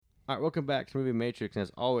All right, welcome back to Movie Matrix. And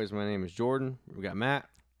as always, my name is Jordan. We got Matt.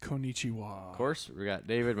 Konnichiwa. Of course, we got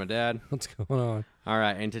David, my dad. What's going on? All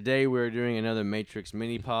right, and today we're doing another Matrix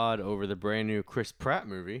mini pod over the brand new Chris Pratt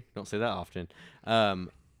movie. Don't say that often. The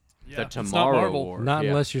it's not Tomorrow Marvel. War. Not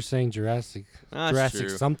Yeah. unless you're saying Jurassic That's true.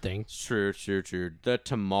 something. It's true. The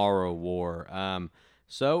Tomorrow War.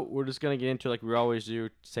 So we're just gonna get into it like we always do,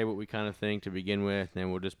 say what we kind of think to begin with,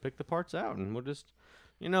 and we'll just pick the parts out, and we'll just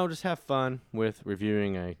have fun with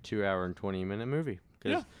reviewing a 2-hour and 20-minute movie.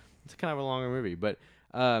 Because it's kind of a longer movie. But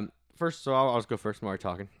first, so I'll just go first. I'm already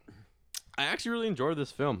talking. I actually really enjoyed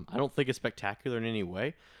this film. I don't think it's spectacular in any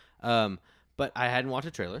way, but I hadn't watched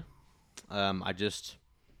a trailer. I just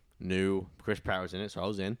knew Chris Pratt was in it, so I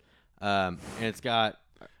was in. And it's got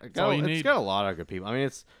a lot of good people. I mean,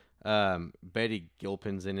 it's Betty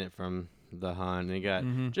Gilpin's in it from The Hunt, and you got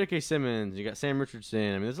J.K. Simmons, you got Sam Richardson.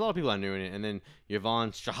 I mean, there's a lot of people I knew in it, and then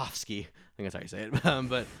Yvonne Strahovski. I think that's how you say it.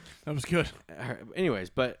 But That was good. anyways,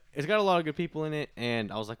 but it's got a lot of good people in it,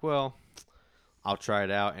 and I was like, well, I'll try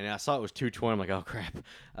it out. And I saw it was 220. I'm like, oh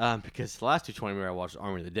crap, because the last 220 movie I watched,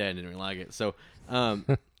 Army of the Dead, and didn't really like it. So,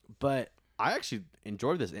 but I actually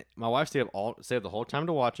enjoyed this. My wife stayed up the whole time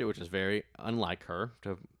to watch it, which is very unlike her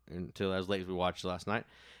until as late as we watched last night.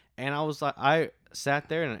 And I was like, I sat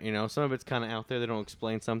there, and some of it's kind of out there. They don't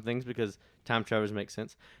explain some things because time travelers make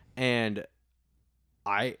sense. And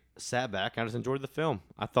I sat back. I just enjoyed the film.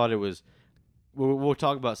 I thought it was. We'll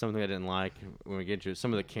talk about something I didn't like when we get to it.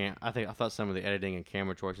 Some of the I thought some of the editing and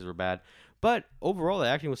camera choices were bad, but overall the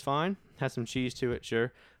acting was fine. Had some cheese to it,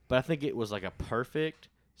 sure, but I think it was like a perfect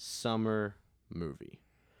summer movie.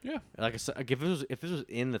 Yeah. Like if this was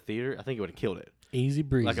in the theater, I think it would have killed it. Easy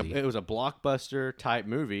breezy. It was a blockbuster type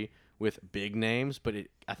movie with big names, but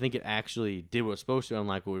I think it actually did what it was supposed to,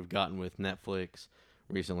 unlike what we've gotten with Netflix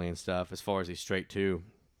recently and stuff, as far as these straight to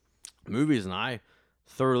movies. And I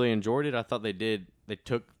thoroughly enjoyed it. I thought they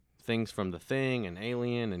took things from The Thing and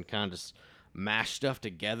Alien and kind of just mashed stuff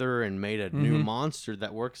together and made a new monster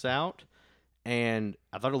that works out. And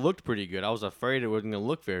I thought it looked pretty good. I was afraid it wasn't going to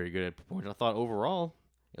look very good at points. I thought overall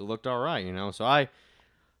it looked all right, So I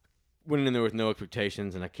went in there with no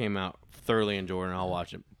expectations, and I came out thoroughly enjoying it. And I'll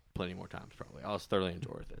watch it plenty more times probably. I was thoroughly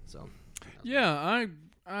enjoying it. So Yeah,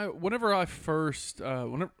 whenever I first,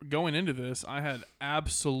 whenever going into this, I had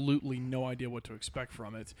absolutely no idea what to expect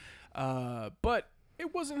from it. But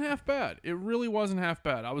it wasn't half bad. It really wasn't half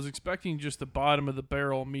bad. I was expecting just the bottom of the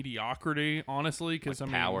barrel mediocrity, honestly, because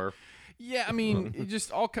Power. Yeah, I mean, it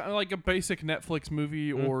just all kind of like a basic Netflix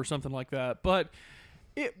movie or something like that. But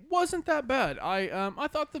it wasn't that bad. I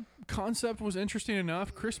thought the concept was interesting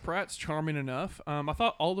enough. Chris Pratt's charming enough. I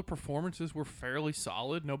thought all the performances were fairly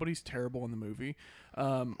solid. Nobody's terrible in the movie.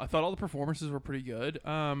 I thought all the performances were pretty good.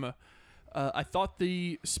 I thought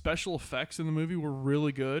the special effects in the movie were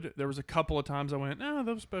really good. There was a couple of times I went,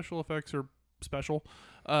 those special effects are special.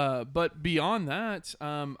 But beyond that,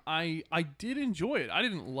 I did enjoy it. I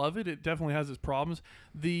didn't love it. It definitely has its problems.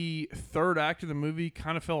 The third act of the movie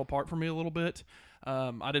kind of fell apart for me a little bit.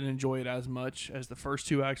 I didn't enjoy it as much as the first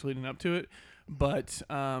two acts leading up to it. But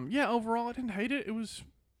overall, I didn't hate it. It was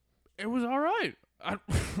all right. I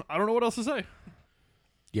don't know what else to say.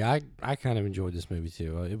 Yeah, I kind of enjoyed this movie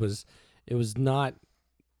too. It was not,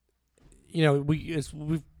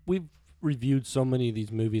 we've reviewed so many of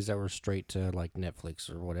these movies that were straight to like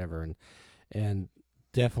Netflix or whatever, and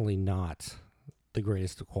definitely not the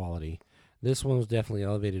greatest of quality. This one was definitely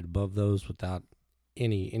elevated above those without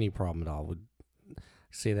any problem at all. Would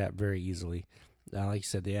say that very easily. Like you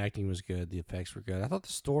said, the acting was good, the effects were good. I thought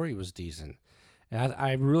the story was decent, and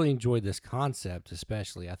I really enjoyed this concept.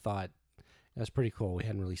 Especially, I thought that's pretty cool. We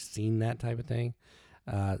hadn't really seen that type of thing,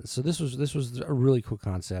 so this was a really cool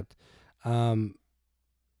concept.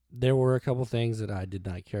 There were a couple things that I did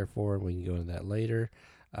not care for, and we can go into that later.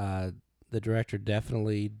 The director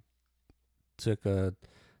definitely took a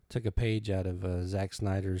page out of Zack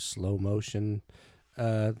Snyder's slow motion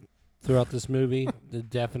throughout this movie.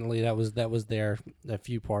 Definitely that was there a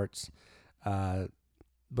few parts,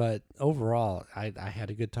 but overall I had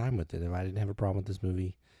a good time with it. I didn't have a problem with this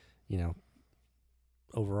movie,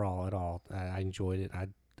 overall at all. I enjoyed it.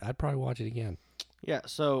 I'd probably watch it again. Yeah,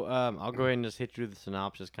 so I'll go ahead and just hit you with the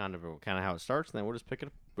synopsis, kind of how it starts, and then we'll just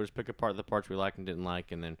pick apart the parts we liked and didn't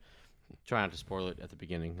like, and then try not to spoil it at the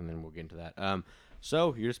beginning, and then we'll get into that.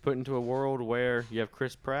 So you're just put into a world where you have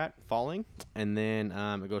Chris Pratt falling, and then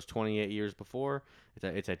it goes 28 years before.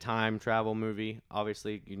 It's a time travel movie.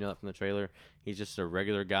 Obviously, you know that from the trailer. He's just a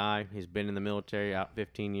regular guy. He's been in the military out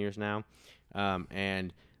 15 years now,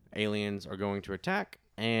 and aliens are going to attack.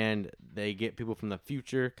 And they get people from the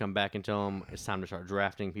future, come back and tell them it's time to start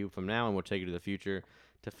drafting people from now, and we'll take you to the future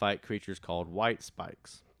to fight creatures called white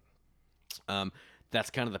spikes. That's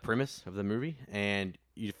kind of the premise of the movie, and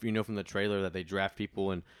you know from the trailer that they draft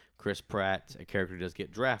people, and Chris Pratt, a character, does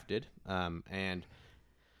get drafted, and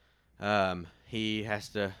he has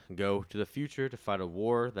to go to the future to fight a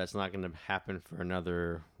war that's not going to happen for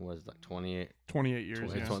another, 28 years.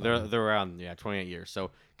 20, Yeah. they're around 28 years.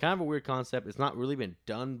 So kind of a weird concept. It's not really been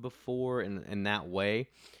done before in that way.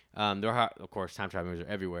 There are, of course, time travel movies are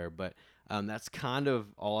everywhere, but that's kind of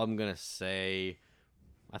all I'm gonna say.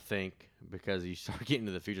 I think because you start getting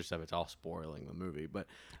into the future stuff, it's all spoiling the movie. But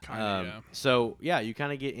so yeah, you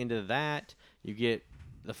kind of get into that. You get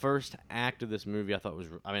the first act of this movie. I thought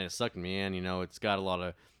it sucked me in. It's got a lot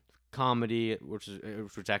of comedy, which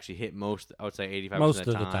actually hit most. I would say 85% of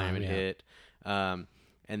the time it hit. And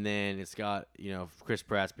then it's got Chris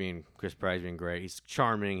Pratt being great. He's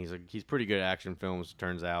charming. He's pretty good at action films.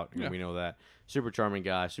 Turns out, we know that. Super charming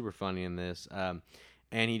guy, super funny in this.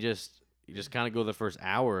 And you just kind of go the first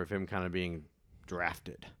hour of him kind of being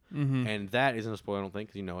drafted, and that isn't a spoiler, I don't think,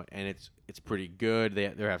 'cause you know it. And it's pretty good.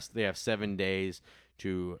 They have 7 days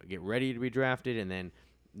to get ready to be drafted, and then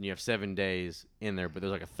you have 7 days in there, but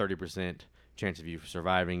there's like a 30% chance of you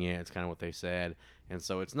surviving it. It's kind of what they said, and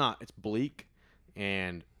so it's bleak.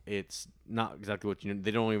 And it's not exactly what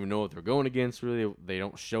they don't even know what they're going against, really. They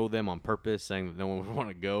don't show them on purpose, saying that no one would want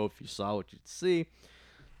to go if you saw what you'd see.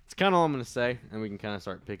 It's kind of all I'm going to say, and we can kind of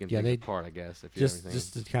start picking things apart, I guess. If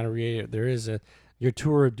just to kind of reiterate, there is your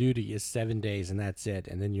tour of duty is 7 days, and that's it,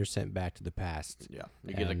 and then you're sent back to the past. Yeah,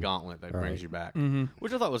 you get a gauntlet that brings you back,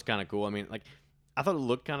 which I thought was kind of cool. I mean, I thought it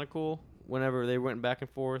looked kind of cool whenever they went back and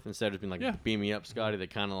forth. Instead of just being beam me up, Scotty, they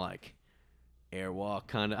kind of airwalk,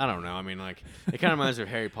 kind of. I don't know. I mean, it kind of reminds me of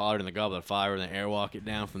Harry Potter and the Goblet of Fire, and they airwalk it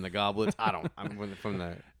down from the goblets. From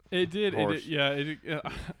the. It did.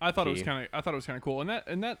 I thought it was kind of cool,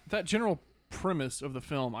 and that general premise of the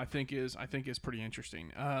film, I think is pretty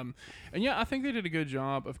interesting. And yeah, I think they did a good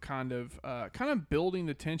job of kind of building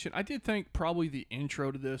the tension. I did think probably the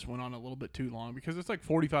intro to this went on a little bit too long because it's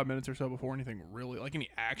 45 minutes or so before anything really any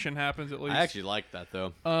action happens. At least I actually like that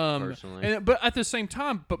though, personally. But at the same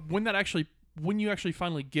time, when you actually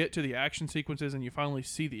finally get to the action sequences and you finally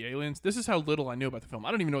see the aliens, this is how little I knew about the film.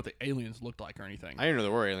 I don't even know what the aliens looked like or anything. I didn't know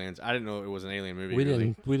there were aliens. I didn't know it was an alien movie.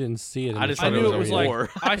 We didn't see it. I just I thought knew it was a war.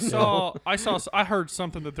 I heard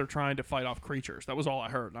something that they're trying to fight off creatures. That was all I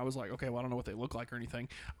heard. And I was like, okay, well, I don't know what they look like or anything.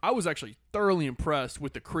 I was actually thoroughly impressed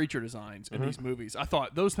with the creature designs in these movies. I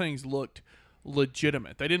thought those things looked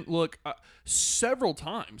legitimate. They didn't look several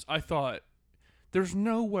times. I thought, there's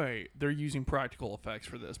no way they're using practical effects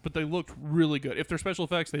for this, but they looked really good. If they're special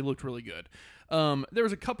effects, they looked really good. There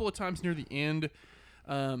was a couple of times near the end,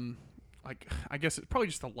 I guess it's probably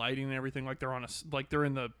just the lighting and everything. They're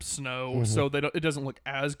in the snow, so it doesn't look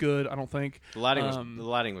as good. I don't think the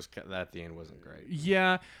lighting was at the end wasn't great.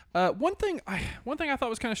 Yeah, one thing I thought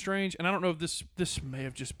was kind of strange, and I don't know if this may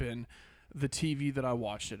have just been the TV that I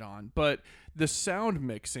watched it on, but the sound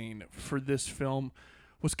mixing for this film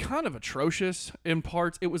was kind of atrocious in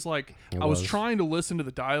parts. It was I was trying to listen to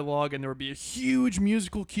the dialogue, and there would be a huge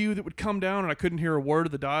musical cue that would come down, and I couldn't hear a word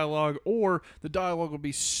of the dialogue, or the dialogue would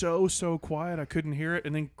be so quiet I couldn't hear it,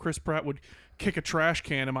 and then Chris Pratt would kick a trash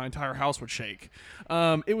can and my entire house would shake.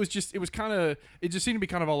 It just seemed to be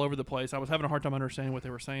kind of all over the place. I was having a hard time understanding what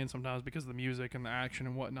they were saying sometimes because of the music and the action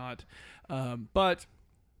and whatnot. But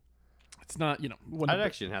it's not, I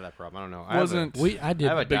actually didn't have that problem. I don't know. I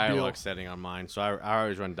have a dialogue setting on mine, so I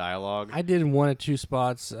always run dialogue. I did in one or two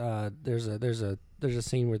spots. There's a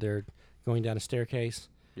scene where they're going down a staircase.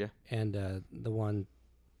 Yeah. And the one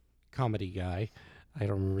comedy guy, I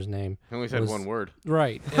don't remember his name. I only said one word.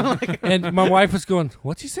 Right. And my wife was going,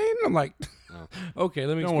 "What's he saying?" I'm like, "Okay,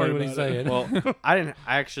 let me explain what he's saying." Well, I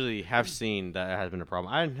actually have seen that it has been a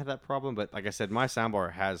problem. I didn't have that problem, but like I said, my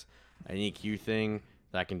soundbar has an EQ thing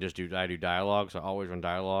that I can just do. I do dialogue, so I always run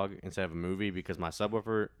dialogue instead of a movie because my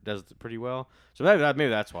subwoofer does it pretty well. So maybe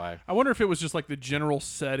that's why. I wonder if it was just the general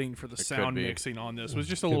setting for the sound mixing on this was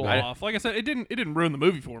just a little off. Like I said, it didn't ruin the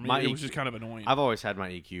movie for me. It was just kind of annoying. I've always had my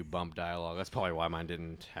EQ bump dialogue. That's probably why mine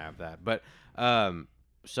didn't have that. But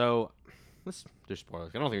so let's do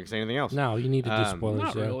spoilers. I don't think we can say anything else. No, you need to do spoilers.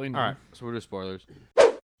 Not really. No. All right, so we'll do spoilers.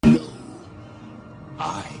 No,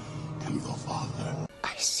 I am your father.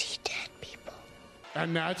 I see dead people.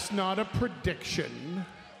 And that's not a prediction.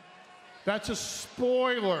 That's a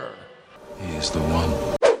spoiler. He is the one.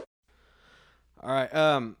 All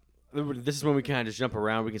right. This is when we kind of just jump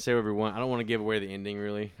around. We can say whatever we want. I don't want to give away the ending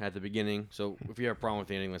really at the beginning. So if you have a problem with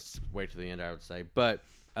the ending, let's wait till the end. I would say. But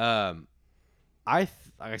like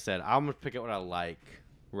I said, I'm gonna pick out what I like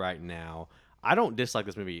right now. I don't dislike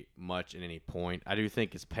this movie much at any point. I do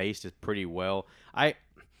think it's paced is pretty well.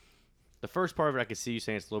 The first part of it, I could see you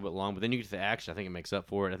saying it's a little bit long, but then you get to the action. I think it makes up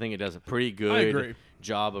for it. I think it does a pretty agree. good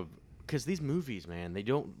job of because these movies, man, they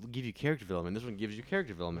don't give you character development. This one gives you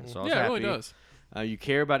character development. So I was Yeah, it happy. really does. You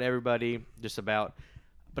care about everybody, just about.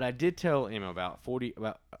 But I did tell Emma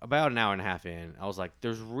about an hour and a half in. I was like,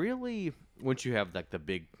 "There's really once you have like the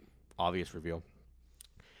big, obvious reveal,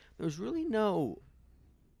 there's really no."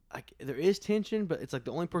 Like there is tension, but it's like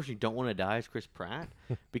the only person you don't want to die is Chris Pratt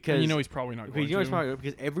because And you know he's probably not going to.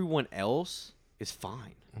 because everyone else is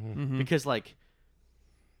fine Mm-hmm. because like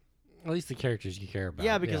At least the characters you care about.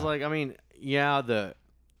 yeah because like I mean yeah the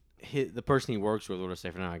person he works with, what I say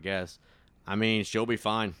for now, I guess. I mean she'll be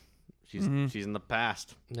fine. She's in the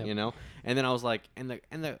past, Yep. you know. And then I was like, and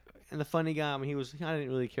the funny guy. I mean, I didn't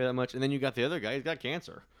really care that much. And then you got the other guy. He's got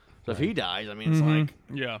cancer. So if he dies, I mean, it's like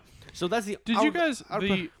Yeah. so that's the. Did I you would- guys I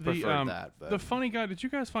would prefer that? But the funny guy? Did you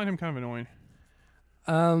guys find him kind of annoying?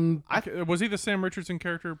 I Was he the Sam Richardson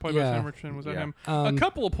character played by Yeah. Sam Richardson? Was that Yeah. him? A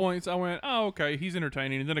couple of points I went, oh okay, he's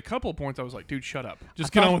entertaining, and then a couple of points I was like, dude, shut up,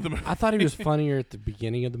 just get on with the movie. I thought he was funnier at the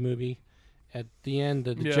beginning of the movie. At the end,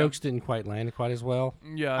 the Yeah. jokes didn't quite land quite as well.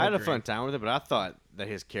 Yeah, I had a agree. fun time with it, but I thought that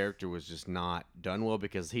his character was just not done well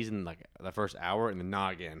because he's in like the first hour and then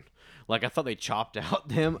not again. Like I thought they chopped out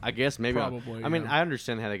them. I guess maybe. Probably, I mean, yeah. I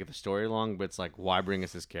understand how they get the story along, but it's like why bring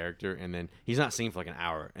us this character and then he's not seen for like an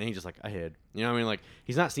hour and he's just like ahead. You know what I mean? Like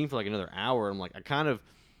he's not seen for like another hour. I'm like I kind of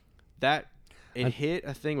that. It hit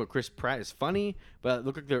a thing with Chris Pratt is funny, but it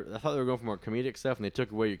looked like I thought they were going for more comedic stuff, and they took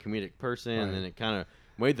away your comedic person, and then it kind of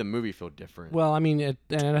made the movie feel different. Well, I mean, and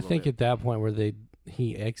I think bit. at that point where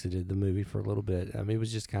he exited the movie for a little bit. I mean, it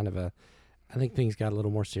was just kind of I think things got a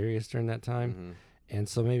little more serious during that time, and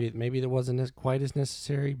so maybe it wasn't quite as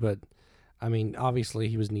necessary. But I mean, obviously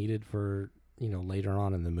he was needed for later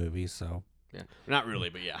on in the movie. So yeah, not really,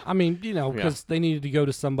 but yeah. I mean, because they needed to go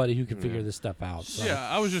to somebody who could figure this stuff out. So. Yeah,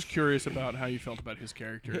 I was just curious about how you felt about his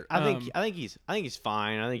character. I think he's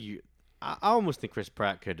fine. I almost think Chris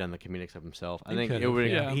Pratt could have done the comedic stuff himself. I think could it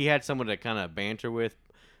would. have, yeah. He had someone to kind of banter with,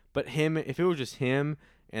 but if it was just him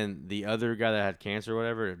and the other guy that had cancer or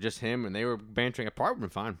whatever, just him, and they were bantering, it probably would have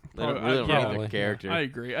been fine. They don't really need probably, the yeah. character I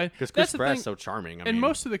agree. because That's Chris the Pratt's thing. so charming. I And mean,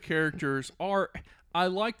 most of the characters are. I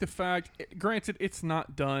like the fact, granted, it's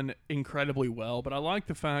not done incredibly well, but I like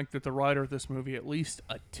the fact that the writer of this movie at least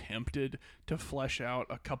attempted to flesh out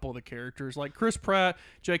a couple of the characters, like Chris Pratt,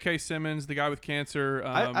 J.K. Simmons, the guy with cancer.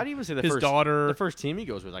 I'd even say his daughter. the first team he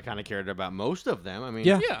goes with, I kind of cared about most of them. I mean,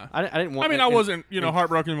 Yeah. Yeah. I didn't want. I mean, I and- wasn't,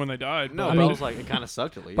 heartbroken when they died. No, but- but I was like, it kind of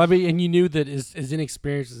sucked at least. But I mean, and you knew that as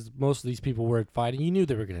inexperienced as most of these people were at fighting, you knew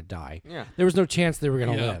they were going to die. Yeah. There was no chance they were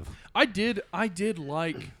going to Yeah. live. I did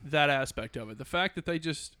like that aspect of it. The fact that they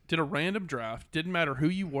just did a random draft. Didn't matter who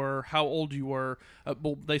you were, how old you were.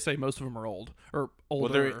 Well, they say most of them are old or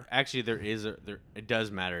older. Well, it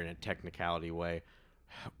does matter in a technicality way.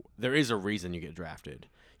 There is a reason you get drafted.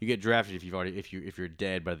 You get drafted if you're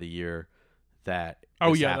dead by the year that.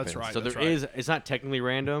 Oh, this yeah, happens. that's right, So that's there is. It's not technically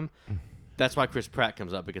random. That's why Chris Pratt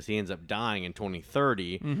comes up because he ends up dying in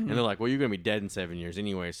 2030, and they're like, "Well, you're gonna be dead in 7 years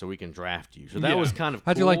anyway, so we can draft you." So that Yeah. was kind of.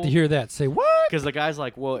 How'd you like to hear that? Say what? Because the guy's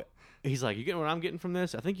like, "Well." He's like, you get what I'm getting from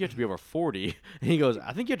this? I think you have to be over 40. And he goes,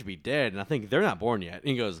 I think you have to be dead. And I think they're not born yet. And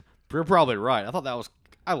he goes, you're probably right.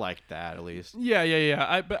 I liked that at least.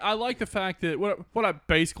 Yeah. But I like the fact that what I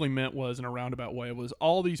basically meant was, in a roundabout way, was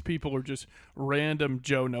all these people are just random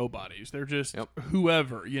Joe nobodies. They're just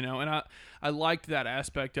whoever, and I liked that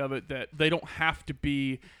aspect of it, that they don't have to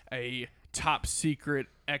be a top secret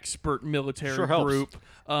expert military Sure helps. group.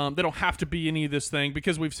 They don't have to be any of this thing,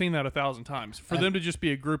 because we've seen that 1,000 times. For them to just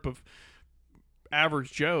be a group of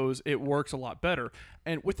average Joes, it works a lot better.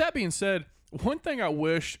 And with that being said, one thing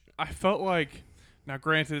I felt like, now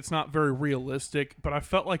granted it's not very realistic, but I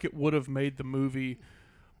felt like it would have made the movie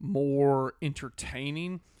more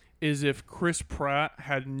entertaining, is if Chris Pratt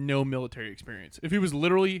had no military experience. If he was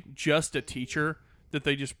literally just a teacher that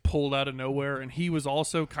they just pulled out of nowhere, and he was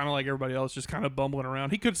also kind of like everybody else, just kind of bumbling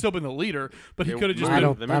around. He could have still been the leader, but he could have just I been...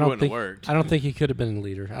 don't- the movie wouldn't have worked. I don't think he could have been a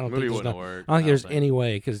leader. I don't Movie think wouldn't have I worked, don't think I there's don't think. any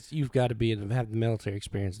way, because you've got to have the military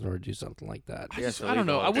experience in order to do something like that. I don't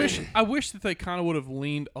know. I wish that they kind of would have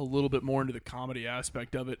leaned a little bit more into the comedy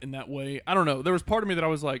aspect of it in that way. I don't know. There was part of me that I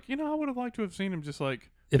was like, I would have liked to have seen him just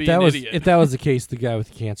like be an idiot. If that was the case, the guy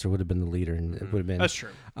with cancer would have been the leader, and it would have been. That's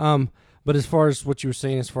true. But as far as what you were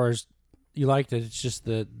saying, as far as you liked it, it's just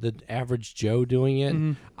the average Joe doing it.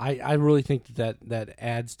 Mm-hmm. I really think that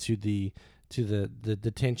adds to the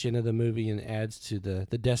tension of the movie, and adds to the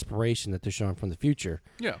desperation that they're showing from the future.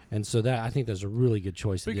 Yeah. And so that, I think, that's a really good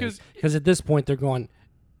choice. Because- Because at this point they're going,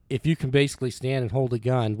 if you can basically stand and hold a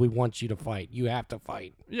gun, we want you to fight. You have to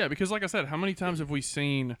fight. Yeah, because like I said, how many times have we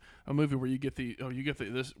seen a movie where we got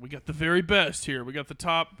the very best here. We got the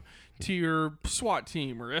top tier SWAT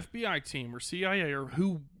team or FBI team or CIA or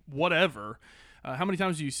whatever. How many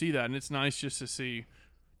times do you see that? And it's nice just to see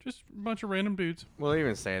just a bunch of random dudes. Well, they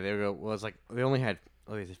even say it's like they only had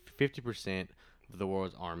 50% of the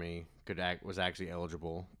world's army was actually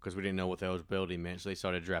eligible because we didn't know what the eligibility meant. So they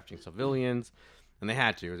started drafting civilians, and they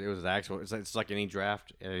had to. It's like any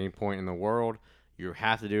draft at any point in the world. You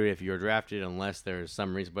have to do it if you're drafted, unless there's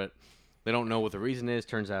some reason. But they don't know what the reason is.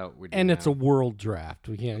 Turns out we didn't. And it's know. a world draft.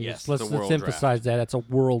 We can't. Yes, let's it's a world emphasize that it's a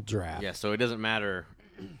world draft. Yeah, so it doesn't matter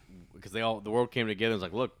because the world came together and was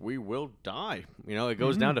like, look, we will die. It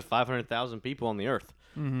goes down to 500,000 people on the earth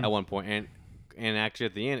at one point, and actually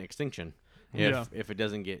at the end, extinction if it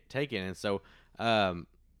doesn't get taken. And so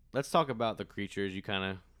let's talk about the creatures. You kind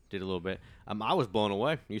of did a little bit. I was blown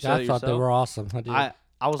away. You said I thought they were awesome. I did.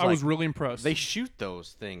 I was really impressed. They shoot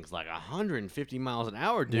those things like 150 miles an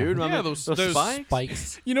hour, dude. Yeah, I mean, those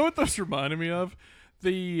spikes. You know what those reminded me of?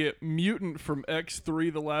 The mutant from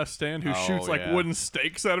X3: The Last Stand who shoots like wooden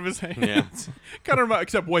stakes out of his hands. Yeah. Kind of remind,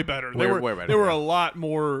 except way better. They were way better, They were a lot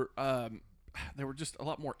more. They were just a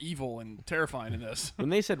lot more evil and terrifying in this. When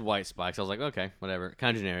they said white spikes, I was like, okay, whatever,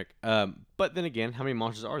 kind of generic. But then again, how many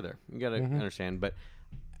monsters are there? You gotta understand. But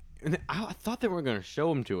I thought they weren't gonna show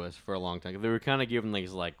them to us for a long time. They were kind of giving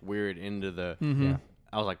these like weird into the. Yeah.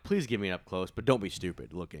 I was like, please give me up close, but don't be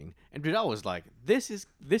stupid looking. And dude, I was like, this is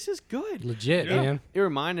good. Legit, man. It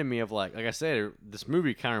reminded me of like I said, this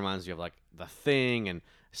movie kind of reminds me of like The Thing and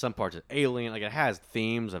some parts of Alien. Like it has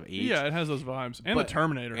themes of each. Yeah, it has those vibes. And the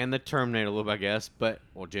Terminator. And the Terminator a little bit, I guess.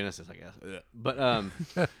 Genesis, I guess. Ugh. But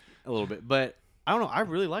a little bit. But I don't know. I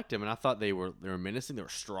really liked them, and I thought they were menacing. They were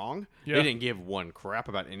strong. Yeah. They didn't give one crap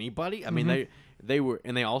about anybody. I mean, they were,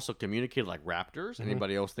 and they also communicated like raptors.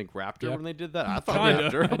 Anybody else think raptor when they did that? I thought Kinda.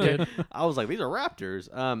 raptor. Okay. I was like, these are raptors.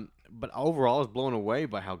 But overall, I was blown away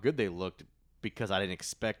by how good they looked because I didn't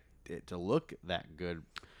expect it to look that good.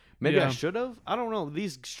 Maybe I should have. I don't know.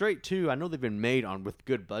 These straight two, I know they've been made with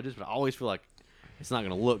good budgets, but I always feel like it's not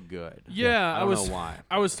going to look good. Yeah, I don't know why.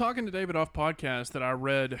 I was talking to David off podcast that I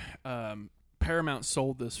read. Paramount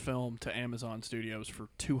sold this film to Amazon Studios for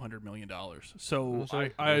 $200 million. So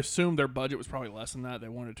I assume their budget was probably less than that. They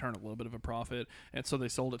wanted to turn a little bit of a profit, and so they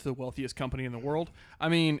sold it to the wealthiest company in the world. I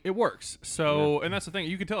mean, it works. So, and that's the thing.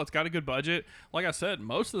 You can tell it's got a good budget. Like I said,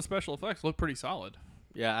 most of the special effects look pretty solid.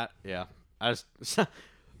 Yeah. I just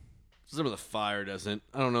some of the fire doesn't.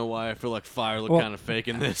 I don't know why. I feel like fire looked kind of fake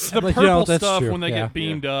in this. The But, purple that's stuff true. when they Yeah. get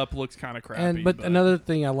beamed up looks kind of crappy. But another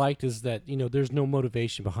thing I liked is that there's no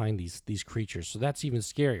motivation behind these creatures, so that's even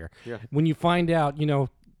scarier. Yeah. When you find out,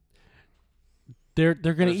 they're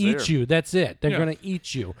gonna That's eat there. you. That's it. They're Yeah. gonna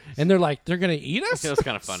eat you, and they're like they're gonna eat us. It was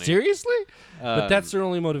kind of funny. Seriously? But that's their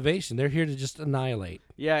only motivation. They're here to just annihilate.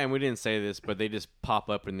 Yeah, and we didn't say this, but they just pop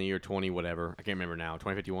up in the year 20 whatever. I can't remember now.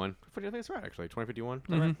 2051. I think that's right, actually. 2051. Is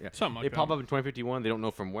that right? Yeah. Something like they that. pop up in 2051. They don't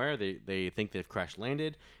know from where. They think they've crash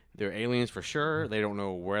landed. They're aliens for sure. They don't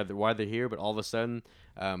know why they're here, but all of a sudden,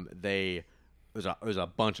 there's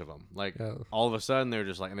a bunch of them. Like all of a sudden, they're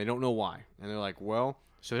just like, and they don't know why, and they're like, well.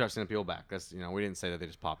 So they start sending people back. That's we didn't say that they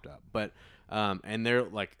just popped up, but and they're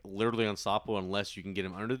like literally unstoppable unless you can get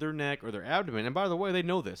them under their neck or their abdomen. And by the way, they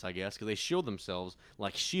know this, I guess, because they shield themselves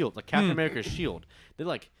like shield, like Captain America's shield. They're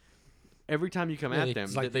like every time you come at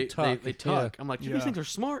them, like they tuck. tuck. Yeah. I'm like, Yeah. these things are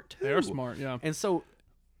smart too. They are smart, yeah. And so,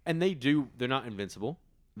 and they're not invincible.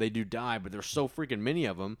 They do die, but there's so freaking many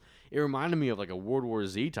of them. It reminded me of like a World War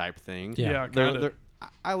Z type thing. Yeah. Kinda.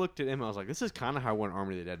 I looked at him and I was like, this is kind of how I want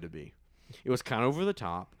Army of the Dead to be. It was kind of over the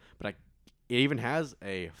top, but it even has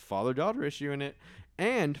a father-daughter issue in it,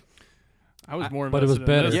 and I was more but it was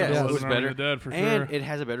invested in better. this yeah, than I it was was in Army better. of the Dead for and sure. it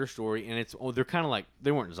has a better story, and they're kind of like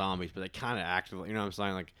they weren't zombies, but they kind of acted like, you know what I'm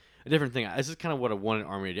saying, like a different thing. This is kind of what I wanted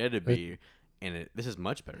Army of the Dead to be, and this is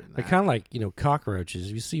much better than They're that. kind of like cockroaches.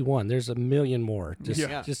 If you see one, there's a million more.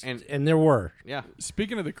 Yeah. And there were. Yeah,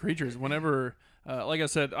 Speaking of the creatures, whenever, like I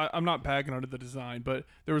said, I'm not bagging on the design, but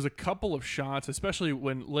there was a couple of shots, especially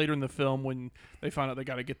when later in the film when they find out they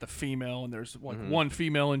got to get the female, and there's like one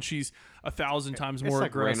female, and she's 1,000 times it's more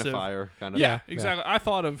like aggressive. Rain of Fire kind of. Yeah, exactly. I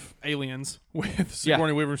thought of Aliens with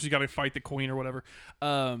Sigourney Weaver. She's got to fight the queen or whatever.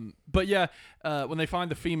 But yeah, when they find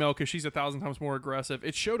the female, because she's 1,000 times more aggressive,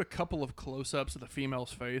 it showed a couple of close-ups of the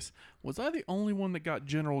female's face. Was I the only one that got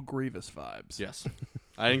General Grievous vibes? Yes,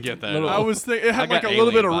 I didn't get that. At I all. was thinking it had I like a got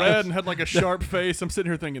little bit of alien red vibes. and had like a sharp face. I'm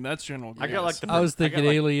sitting here thinking that's General I Grievous. got like the I was thinking got,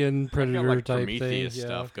 like, Alien I Predator got like type Prometheus thing.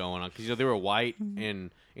 stuff going on because they were white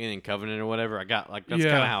and Alien Covenant or whatever. I got like that's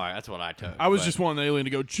Yeah. kind of how that's what I took. I was but- just wanting the alien to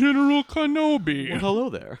go, General Kenobi. Well, hello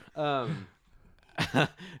there.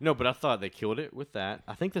 No, but I thought they killed it with that.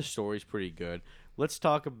 I think the story's pretty good. Let's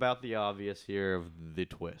talk about the obvious here of the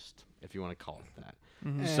twist, if you want to call it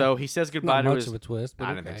that. So he says goodbye Not to much his. of a twist, but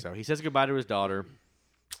I didn't think so. He says goodbye to his daughter.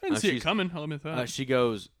 I didn't see it she's- coming. I'll admit that. She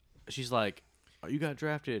goes. She's like, "Oh, you got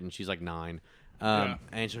drafted," and she's like 9. Yeah.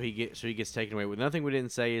 And so he gets taken away. Well, another thing we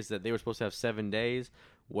didn't say is that they were supposed to have 7 days.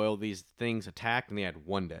 Well, these things attacked, and they had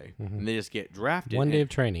 1 day, and they just get drafted. 1 day and- of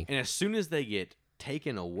training. And as soon as they get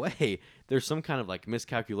taken away, there's some kind of like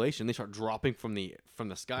miscalculation. They start dropping from the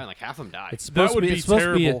sky, and like half of them die. It's supposed would to be, be it's supposed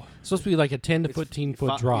to be terrible. it's supposed to be like a 10 to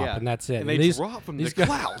 15-foot drop, yeah. and that's it. And they these, drop from these the guys,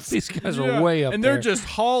 clouds. These guys Yeah, are way up and there. they're just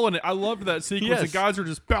hauling it. I loved that sequence. Yes. The guys are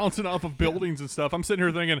just bouncing off of buildings and stuff. I'm sitting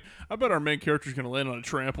here thinking, I bet our main character's going to land on a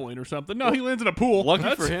trampoline or something. No, he lands in a pool. Lucky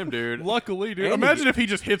That's- for him, dude. Luckily, dude. And Imagine he- if he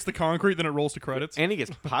just hits the concrete, then it rolls to credits. And he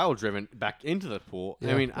gets pile driven back into the pool.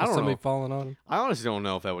 Yeah, I mean, I don't somebody know. falling on him. I honestly don't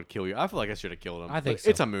know if that would kill you. I feel like I should have killed him. I think but so.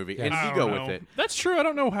 It's a movie, and I you don't go know. with it. That's true. I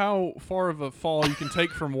don't know how far of a fall you can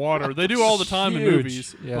take from water. They do all the time in Huge.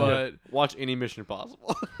 movies, Yeah. but Watch any Mission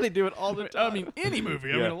Impossible. They do it all the time. I mean, any movie.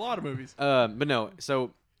 I Yeah. mean, a lot of movies. But no.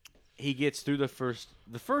 So he gets through the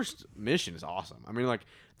first mission is awesome. I mean, like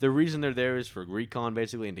the reason they're there is for recon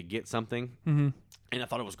basically and to get something. Mm-hmm. And I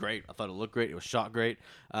thought it was great. I thought it looked great. It was shot great.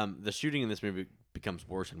 The shooting in this movie becomes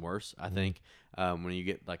worse and worse. I think when you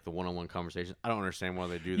get like the one-on-one conversation, I don't understand why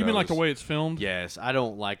they do. You mean like the those. way it's filmed? Yes, I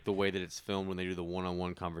don't like the way that it's filmed when they do the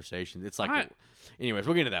one-on-one conversation. It's like, anyways,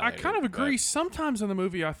 we'll get into that. I later, kind of but- agree. Sometimes in the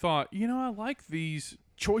movie, I thought, I like these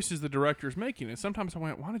choices the director's making, and sometimes I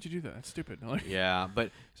went, "Why did you do that? That's stupid." Like, Yeah,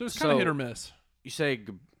 but so it's kind of hit or miss. You say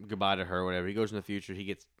goodbye to her, whatever. He goes in the future. He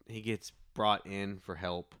gets brought in for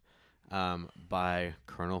help by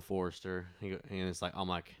Colonel Forrester. And it's like, I'm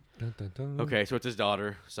like, Dun, dun, dun. okay, so it's his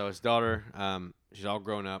daughter. So his daughter, she's all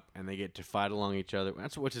grown up, and they get to fight along each other.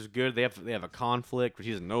 Which is good. They have a conflict, which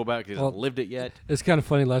he doesn't know about because he hasn't lived it yet. It's kind of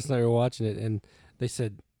funny. Last night we were watching it, and they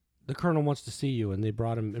said the colonel wants to see you, and they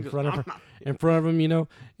brought him in front of her,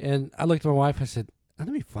 And I looked at my wife. I said,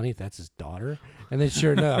 "That'd be funny if that's his daughter." And then,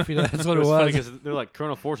 sure enough, that's what it was. Because they're like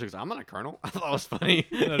Colonel Forrester. Goes, I'm not a colonel. I thought it was funny.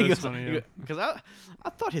 That is funny, yeah. Because I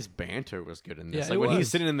thought his banter was good in this. Yeah, like it when he's was.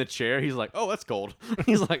 sitting in the chair, he's like, "Oh, that's cold."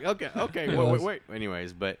 He's like, "Okay, was. wait."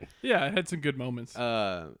 Anyways, but Yeah, it had some good moments.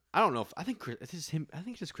 I don't know if I think it's just him. I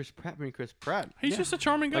think it's just Chris Pratt being Chris Pratt. He's just a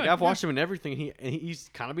charming guy. Like I've watched him in everything. He's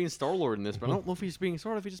kind of being Star Lord in this, but I don't know if he's being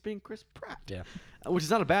Star Lord. If he's just being Chris Pratt. Yeah. Which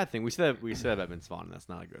is not a bad thing. We said about Vince Vaughn. That's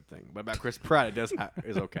not a good thing. But about Chris Pratt, it does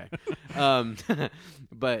is okay.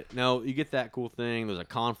 But no, you get that cool thing. There's a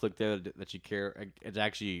conflict there that you care. It's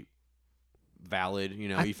actually valid.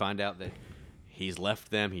 You find out that he's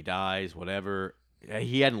left them. He dies. Whatever.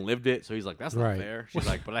 He hadn't lived it, so he's like, "That's not Right. fair." She's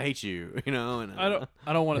like, "But I hate you." And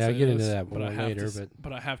I don't want to Yeah, say I'll get into this, that but I more have later, to, but-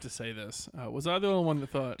 but I have to say this. Was I the only one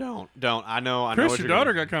that thought don't. I know. Chris, what your you're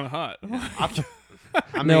daughter gonna- got kind of hot?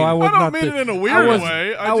 I mean, No, I was I don't not mean thi- it in a I weird wasn't-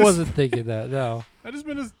 way. I wasn't thinking that. No, I just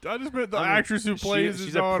meant the I mean, actress who plays his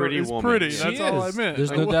she's a daughter pretty is woman. pretty. She That's all I meant. There's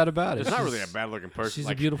Like, no doubt about it. She's not really a She's- bad looking person. She's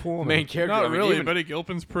like, a beautiful woman. main character. not I mean, really. even- Betty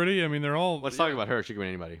Gilpin's pretty. I mean, they're all. Let's talk about her. She could be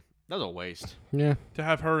anybody. That was a waste. Yeah. To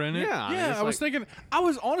have her in it. Yeah, I mean, yeah. it's I was like- thinking. I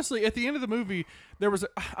was honestly at the end of the movie. I was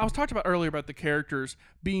talking about earlier about the characters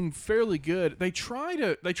being fairly good. They try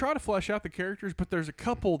to flesh out the characters, but there's a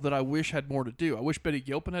couple that I wish had more to do. I wish Betty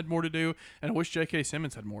Gilpin had more to do, and I wish J.K.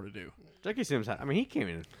 Simmons had more to do. J.K. Simmons. I mean, he came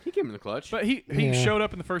in the clutch. But he Yeah. showed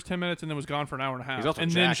up in the first 10 minutes and then was gone for an hour and a half, He's also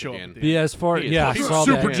and then jacked show again. up. At the end. Yeah, as far He is- yeah, I he was saw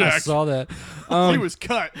super that. I jacked. saw that. He was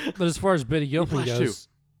cut. But as far as Betty Gilpin Flash goes,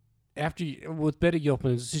 with Betty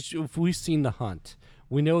Gilpin, if we've seen The Hunt,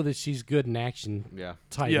 we know that she's good in action yeah,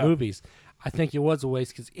 type Yeah. movies. I think it was a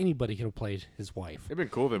waste because anybody could have played his wife. it'd been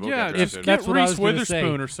cool. If they both Yeah, got just drafted. that's get what I Reese was gonna say.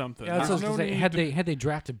 Witherspoon or something. Yeah, that's what I was There's gonna no say. Had need they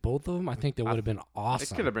drafted both of them, I think that would have been awesome.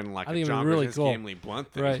 This could have been like I a think it would John be really Krasinski, cool. Emily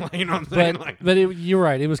Blunt thing. Right. You know what I'm saying? But you're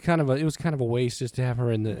right. It was kind of a waste just to have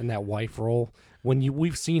her in that wife role when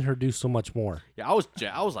we've seen her do so much more. Yeah,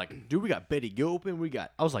 I was like, dude, we got Betty Gilpin.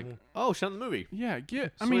 I was like, oh, she's in the movie. Yeah,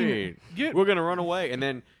 I Sweet. mean, get We're gonna run away, and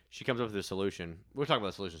then she comes up with a solution. We'll talk about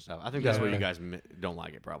the solution stuff. I think that's Yeah. where you guys don't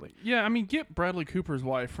like it, probably. Yeah, I mean, get Bradley Cooper's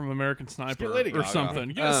wife from American Sniper Lady or Gaga. something.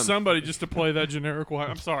 Get somebody just to play that generic wife.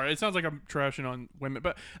 I'm sorry, it sounds like I'm trashing on women,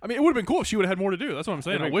 but I mean, it would have been cool if she would have had more to do. That's what I'm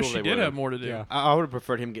saying. It'd I been wish cool she they did would've. have more to do. Yeah. I would have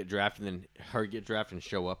preferred him get drafted and then her get drafted and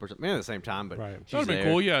show up or something. Maybe at the same time, but Right. That she's would have been there.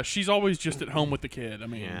 cool. Yeah, she's always just at home with the kid. I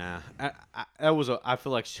mean, Yeah, I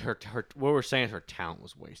feel like her what we're saying is her talent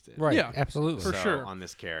was wasted. Right. Yeah, absolutely. for sure. On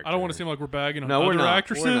this character, I don't want to seem like we're bagging on no, other we're not.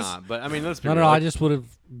 actresses. We're not. But I mean, let's be No, real. I just would have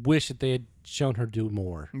wished that they had shown her do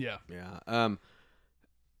more. Yeah, Yeah.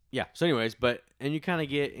 yeah. So, anyways, and you kind of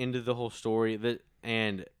get into the whole story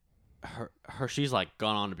and her she's like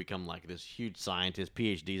gone on to become like this huge scientist,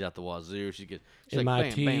 PhDs out the wazoo. She's MIT,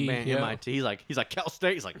 like bam, bam, bam, yeah. MIT. He's like Cal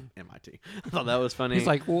State. He's like MIT. I thought that was funny. He's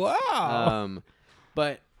like, wow.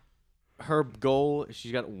 But her goal,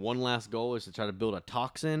 she's got one last goal, is to try to build a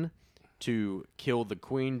toxin to kill the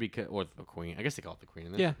queen or the queen. I guess they call it the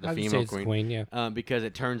queen. Yeah, the I would say female it's the queen, yeah. because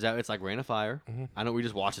it turns out it's like Rain of Fire. I know we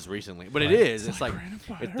just watched this recently, but Right. it is. It's like Rain of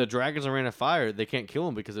Fire? if the dragons are Rain of Fire, they can't kill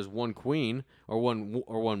them because there's one queen or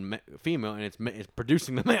one female, and it's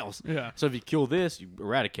producing the males. Yeah. So if you kill this, you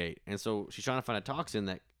eradicate. And so she's trying to find a toxin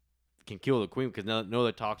that can kill the queen because no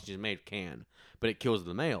other toxin she's made can, but it kills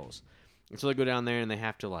the males. And so they go down there and they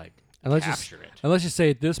have to like capture it. And let's just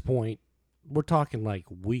say at this point, we're talking like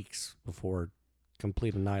weeks before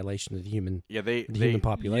complete annihilation of the human human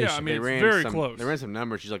population. Yeah, I mean, they it's ran very some, close. They ran some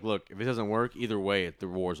numbers. She's like, look, if it doesn't work, either way, the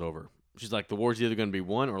war's over. She's like, the war's either going to be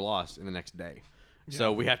won or lost in the next day.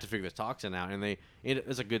 So we have to figure this toxin out. And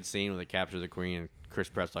it's a good scene where they capture the queen, and Chris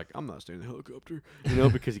Pratt's like, I'm not staying in the helicopter,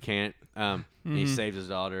 because he can't. And he saves his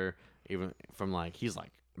daughter even from like, he's like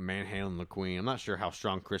manhandling the queen. I'm not sure how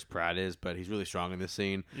strong Chris Pratt is, but he's really strong in this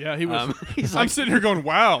scene. Yeah, he was. He's I'm like, sitting here going,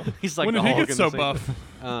 wow. he's like when the did he Hulk get in so the buff?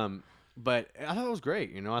 scene. But I thought it was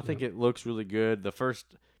great. I think it looks really good. The first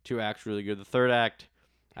 2 acts really good. The third act,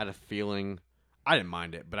 I had a feeling I didn't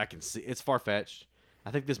mind it, but I can see it's far fetched. I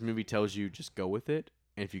think this movie tells you just go with it,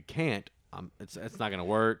 and if you can't, it's not gonna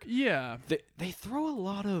work. Yeah. They throw a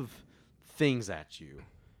lot of things at you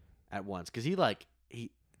at once because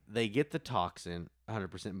they get the toxin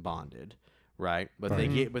 100% bonded, right? But they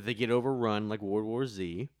get overrun like World War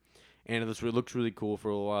Z. And this looks really cool for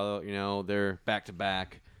a while. They're back to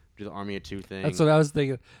back, do the Army of Two thing. That's what I was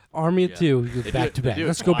thinking. Army of Two, back to back. do it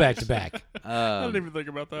Let's go back twice. to back. I didn't even think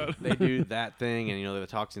about that. They do that thing, and the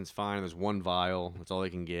toxin's fine. There's one vial. That's all they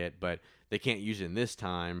can get, but they can't use it in this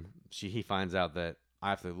time. He finds out that I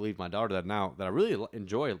have to leave my daughter that I really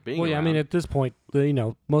enjoy being Well, yeah, I around. mean, at this point,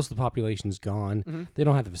 most of the population's gone. They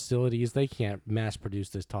don't have the facilities. They can't mass produce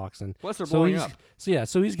this toxin. Plus, they're blowing he's, up.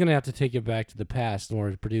 So he's going to have to take it back to the past in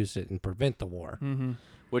order to produce it and prevent the war.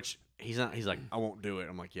 Which he's not. He's like, I won't do it.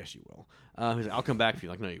 I'm like, yes, you will. He's like, I'll come back for you.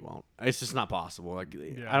 Like, no, you won't. It's just not possible. Like,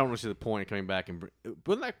 I don't really see the point of coming back and.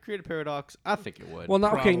 Wouldn't that create a paradox? I think it would. Well,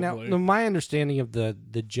 now, okay, now Probably. my understanding of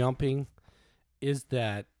the jumping is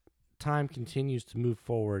that time continues to move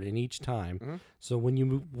forward in each time. So when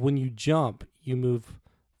you jump, you move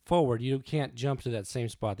forward. You can't jump to that same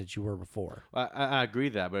spot that you were before. I agree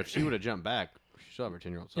with that, but if she would have jumped back, she still have her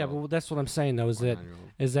 10-year-old Yeah, self. but that's what I'm saying though. Is Or that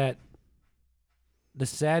 9-year-old. the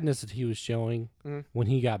sadness that he was showing when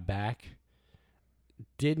he got back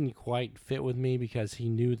didn't quite fit with me because he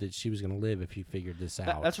knew that she was going to live if he figured this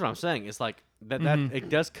out. That's what I'm saying. It's like that it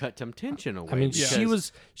does cut temptation away. I mean,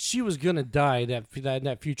 because- she was gonna die that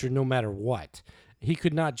future no matter what. He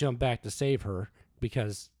could not jump back to save her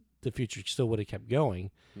because the future still would have kept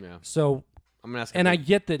going. Yeah. So, I'm gonna ask. and I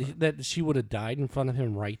get that she would have died in front of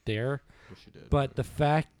him right there, She did. but the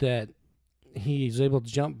fact that he's able to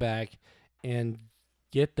jump back and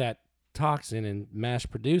get that toxin and mass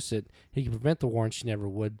produce it, he can prevent the war, and she never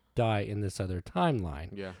would die in this other timeline.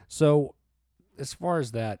 Yeah. So, as far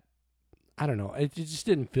as that, I don't know. It just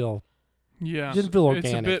didn't feel. Yeah. Didn't feel It's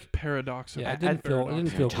a organic. bit paradoxical. Yeah, it didn't feel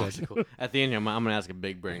good. Toxical. At the end, I'm gonna ask a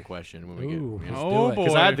big brain question when we get. Ooh, let's Oh, do it. boy.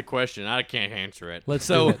 Because I had the question, I can't answer it. Let's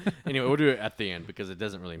so do it. anyway, we'll do it at the end because it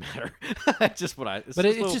doesn't really matter. It's just what it's But just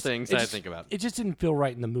it's little just things it that I just- think about. It just didn't feel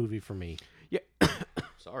right in the movie for me. Yeah.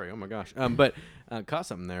 Sorry. Oh my gosh. But caught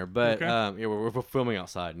something there. But Okay. yeah, we're filming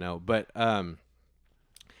outside. No, but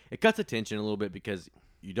it cuts attention a little bit because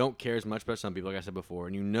you don't care as much about some people, like I said before,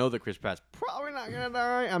 and you know that Chris Pratt's probably not gonna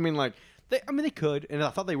die. I mean, like they could, and I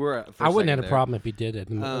thought they were. For I wouldn't have second a problem if he did it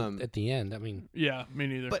Um, at the end. I mean, Yeah, me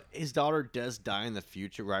neither. But his daughter does die in the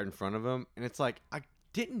future right in front of him, and it's like I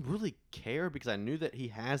didn't really care because I knew that he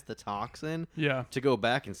has the toxin yeah. to go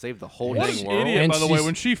back and save the whole What dang an world. idiot, And by the way. she's-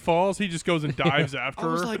 When she falls, he just goes and dives after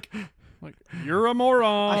I was her. like, Like, you're a I thought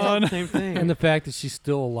moron. the same thing. and the fact that she's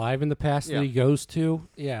still alive in the past Yeah. that he goes to,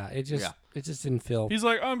 it just Yeah. it just didn't feel. He's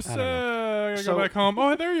like, I'm sick. I gotta So- go back home.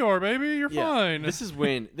 Oh, there you are, baby. You're Yeah, fine. This is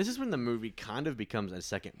when the movie kind of becomes a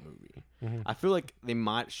second movie. Mm-hmm. I feel like they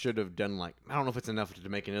should have done I don't know if it's enough to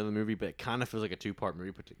make another movie, but it kind of feels like a 2-part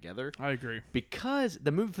movie put together I agree. because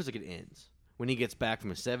the movie feels like it ends when he gets back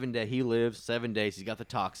from a 7-day. He lives 7 days. He's got the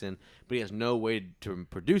toxin, but he has no way to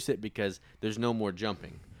produce it because there's no more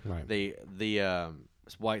jumping. Right. The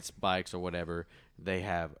white spikes or whatever, they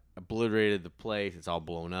have obliterated the place. It's all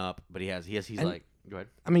blown up. But he's like, go ahead.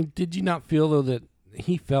 I mean, did you not feel though that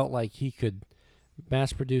he felt like he could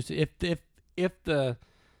mass produce it if the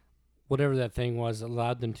whatever that thing was,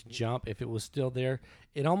 allowed them to jump. If it was still there,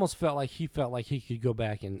 it almost felt like he could go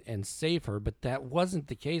back and save her, but that wasn't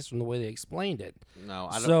the case from the way they explained it. No,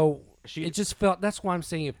 I don't. So she- it just felt. That's why I'm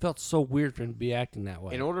saying it felt so weird for him to be acting that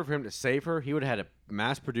way. In order for him to save her, he would have had to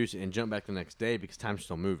mass produce it and jump back the next day because time's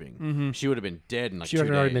still moving. She would have been dead in like she 2 had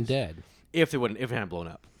days. already been dead. If it hadn't blown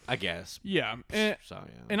up, I guess. Yeah. So yeah.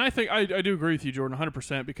 And I think I do agree with you, Jordan,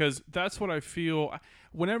 100%, because that's what I feel.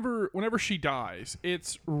 Whenever she dies,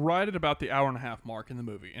 it's right at about the hour and a half mark in the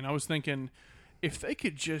movie. And I was thinking, if they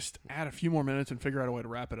could just add a few more minutes and figure out a way to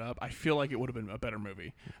wrap it up, I feel like it would have been a better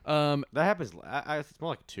movie. That happens. It's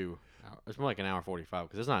more like 2 hours. It's more like an hour 45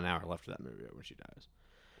 because there's not an hour left of that movie when she dies.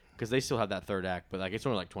 Because they still have that third act, but like it's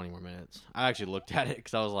only like 20 more minutes. I actually looked at it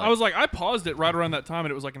because I was like, I paused it right around that time,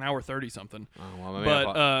 and it was like an hour 30 something. oh, well, maybe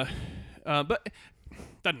I But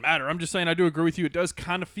doesn't matter. I'm just saying I do agree with you. It does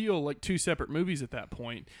kind of feel like 2 separate movies at that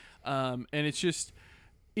point. And it's just,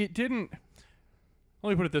 it didn't.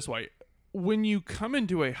 Let me put it this way. When you come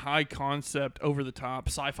into a high concept, over the top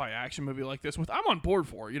sci-fi action movie like this, I'm on board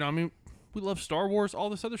for it. You know, I mean, we love Star Wars, all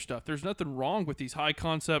this other stuff. There's nothing wrong with these high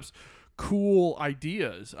concepts, cool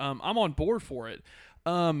ideas. I'm on board for it.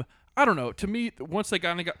 I don't know. To me, once they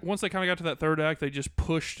kind of got to that third act, they just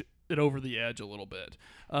pushed it over the edge a little bit.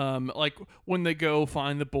 Like when they go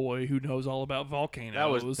find the boy who knows all about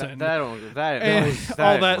volcanoes and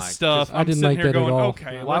all that stuff. I didn't I'm sitting like here that at going, all.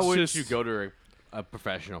 okay, Why let's wouldn't just you go to a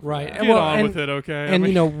professional? For Right. that? And get well, on and- with it, okay? And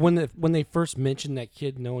you know, when they first mentioned that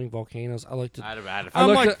kid knowing volcanoes, I looked at. I'd have had a I I'm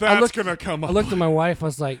looked like, at- I that's looked- gonna come up. I looked at my wife. I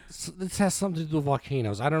was like, "This has something to do with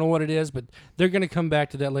volcanoes. I don't know what it is, but they're going to come back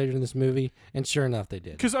to that later in this movie." And sure enough, they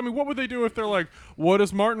did. Because, I mean, what would they do if they're like, what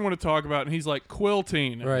does Martin want to talk about? And he's like,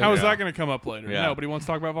 quilting. Right. How is Yeah. that going to come up later? Yeah. Nobody wants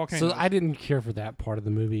to talk about volcanoes. So I didn't care for that part of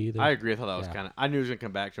the movie either. I agree. I thought that was Yeah. kind of. I knew it was gonna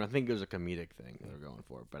come back to him. I think it was a comedic thing they were going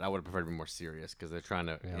for, but I would have preferred to be more serious because they're trying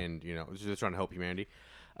to end. You know, they're trying to help humanity.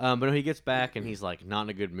 But no, he gets back and he's like not in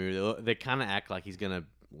a good mood. They kind of act like he's gonna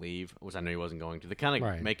leave, which I know he wasn't going to. They kind of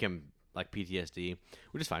Right. make him like PTSD,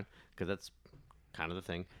 which is fine because that's kind of the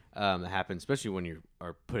thing that happens, especially when you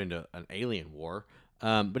are put into an alien war.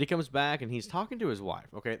 But he comes back and he's talking to his wife.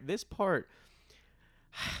 Okay, this part.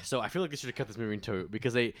 So I feel like they should have cut this movie in two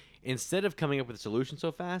because they, instead of coming up with a solution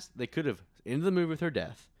so fast, they could have ended the movie with her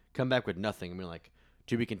death, come back with nothing, and be like,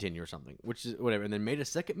 to be continued or something, which is whatever, and then made a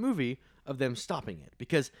second movie of them stopping it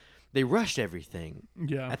because they rushed everything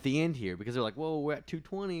Yeah. at the end here because they're like, well, we're at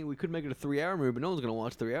 2:20, we could make it a 3-hour movie, but no one's gonna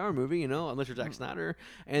watch a 3-hour movie, you know, unless you're Zack Snyder,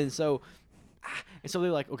 and so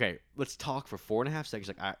they're like, okay, let's talk for 4.5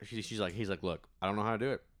 seconds. He's like, look, I don't know how to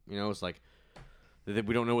do it, you know, it's like.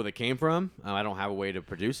 We don't know where they came from. I don't have a way to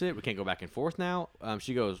produce it. We can't go back and forth now.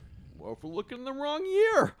 She goes, well, if we're looking in the wrong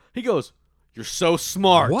year. He goes, you're so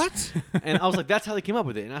smart. What? And I was like, that's how they came up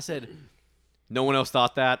with it. And I said, no one else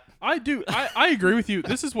thought that. I do. I agree with you.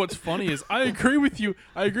 This is what's funny is I agree with you.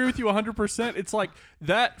 I agree with you 100%. It's like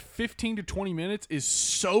that 15 to 20 minutes is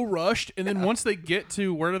so rushed, and then once they get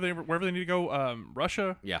to wherever they need to go,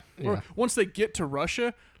 Russia. Yeah. Once they get to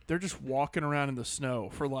Russia, they're just walking around in the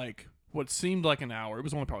snow for like what seemed like an hour. It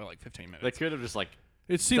was only probably like 15 minutes. They could have just like,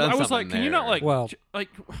 It seemed. done I was something like, can you not there. like, Well- like,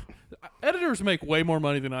 editors make way more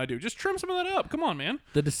money than I do. Just trim some of that up. Come on, man.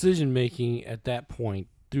 The decision making at that point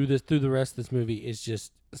through the rest of this movie is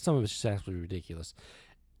just some of it's just absolutely ridiculous.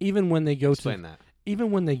 Even when they go explain to that.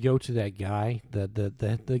 even when they go to that guy,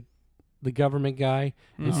 the government guy,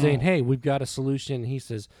 and saying, "Hey, we've got a solution," and he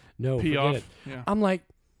says, "No, Pee forget off. it." Yeah. I'm like,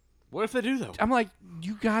 What if they do, though?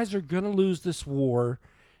 you guys are gonna lose this war,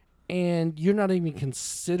 and you're not even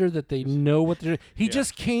consider that they know what they're. He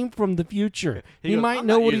just came from the future. He goes, might "I'm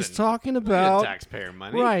know not what he's using- talking We get about, taxpayer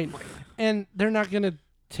money. right? And they're not gonna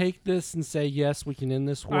take this and say, "Yes, we can end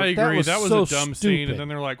this war." I agree. That was so a dumb scene, stupid. and then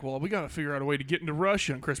they're like, "Well, we got to figure out a way to get into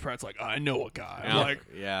Russia." And Chris Pratt's like, "I know a guy." Yeah. Like,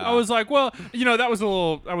 Yeah. I was like, "Well, you know, that was a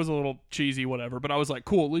little cheesy, whatever." But I was like,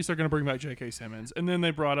 "Cool, at least they're gonna bring back J.K. Simmons." And then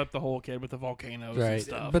they brought up the whole kid with the volcanoes and Right,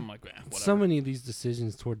 stuff. but I'm like, whatever. so many of these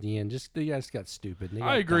decisions toward the end, they just got stupid. They got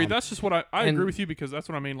I agree. dumb. That's just what I And- agree with you because that's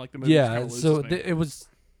what I mean. Like the movie yeah. kind of loses So me. it was.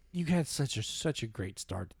 You had such a great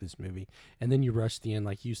start to this movie, and then you rushed the end,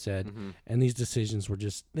 like you said, Mm-hmm. and these decisions were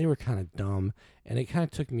they were kind of dumb, and it kind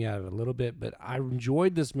of took me out of it a little bit. But I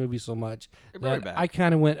enjoyed this movie so much brought it that back. I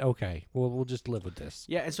kind of went, okay, well, we'll just live with this.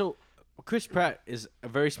 Yeah, and so Chris Pratt is a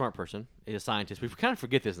very smart person. He's a scientist. We kind of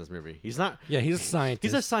forget this in this movie. He's not. Yeah, he's a scientist.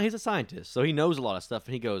 He's a scientist, so he knows a lot of stuff.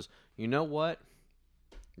 And he goes, you know what?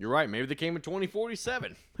 You're right. Maybe they came in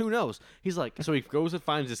 2047. Who knows? He's like, so he goes and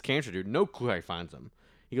finds this cancer dude. No clue how he finds him.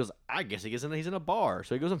 He goes, I guess he's in a bar.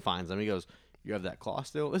 So he goes and finds him. He goes, You have that claw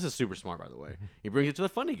still? This is super smart, by the way. He brings it to the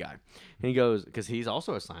funny guy. And he goes, because he's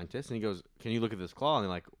also a scientist, and he goes, can you look at this claw? And they're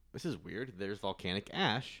like, this is weird. There's volcanic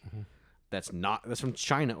ash. That's from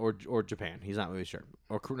China or Japan. He's not really sure.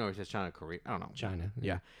 Or no, he says China, Korea. I don't know. China.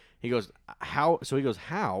 Yeah. He goes, how? So he goes,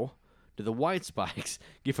 how did the white spikes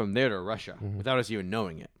get from there to Russia without us even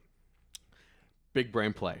knowing it? Big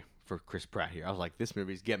brain play for Chris Pratt here. I was like, this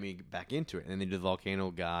movie's get me back into it. And then they do the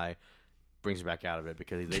volcano guy, brings her back out of it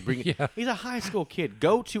because they bring. He's a high school kid.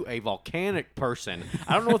 Go to a volcanic person.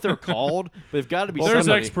 I don't know what they're called, but they've got to be. There's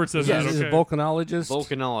somebody. experts in Yes, that. he's a Okay. volcanologist.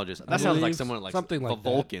 Volcanologist. That I sounds like believe someone like something the like that.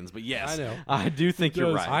 Vulcans, but yes, I know. I do think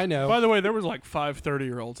you're right. I know. By the way, there was like 5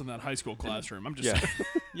 30-year-olds in that high school classroom. I'm just Yeah, saying.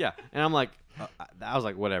 yeah. And I'm like, I was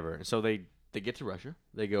like, whatever. And so they get to Russia.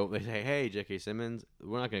 They go. They say, hey, J.K. Simmons,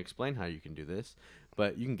 we're not going to explain how you can do this,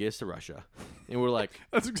 but you can get us to Russia. And we're like,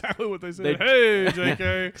 That's exactly what they said. They- Hey,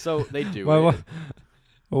 JK. so they do My, it.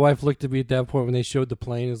 my wife looked at me at that point when they showed the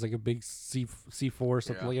plane. It was like a big C4 or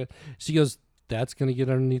something Yeah. like that. She goes, "That's going to get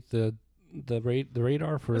underneath the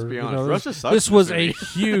radar for." Let's be you honest, know, Russia sucks This in was this a movie.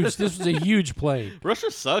 huge. This was a huge plane. Russia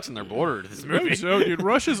sucks in their border to this movie. So, dude,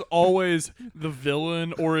 Russia's always the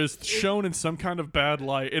villain or is shown in some kind of bad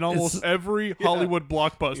light in almost It's- every Hollywood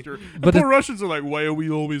blockbuster. But the poor it- Russians are like, why are we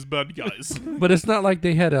always bad guys? But it's not like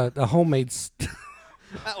they had a homemade.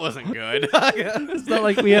 That wasn't good. It's not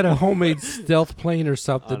like we had a homemade stealth plane or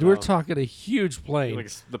something. I We're know. talking a huge plane.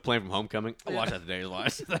 Like the plane from Homecoming. I watched that today.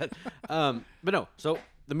 Watch that. But no. So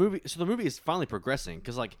the movie is finally progressing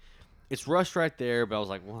because like it's rushed right there. But I was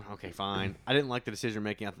like, well, okay, fine. I didn't like the decision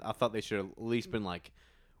making. I thought they should have at least been like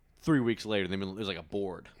 3 weeks later. It was like a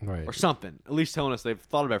board Right. or something. At least telling us they've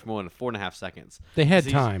thought about it for more than 4.5 seconds. They had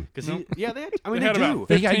time. Because yeah, they had. I mean, they had do. about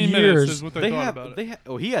They got 15 years. minutes is what they, They thought have. about They it.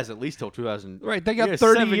 he has at least till 2000. Right, they he got has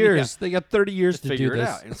 30 7 years. They got 30 years to figure do it this.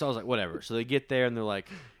 out. And so I was like, whatever. So they get there and they're like,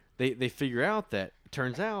 they figure out that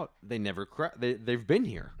turns out they never they've been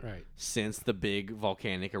here Right. since the big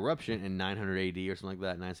volcanic eruption in 900 AD or something like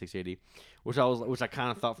that, 960 AD, which I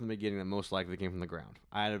kind of thought from the beginning that most likely came from the ground.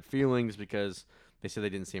 I had feelings because they said they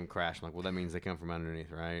didn't see him crash. I'm like, well, that means they come from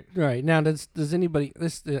underneath, right? Right. Now, does anybody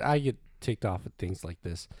this? I get ticked off at things like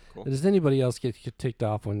this. Cool. Does anybody else get ticked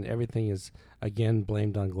off when everything is again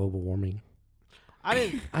blamed on global warming? I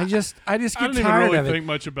didn't. I just I get didn't even tired really of it. think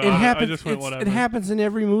much about It it. happens. I just went, whatever. It happens in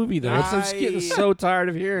every movie, though. I'm just getting I so tired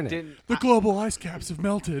of hearing it. Didn't. The global ice caps have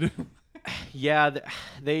melted. Yeah,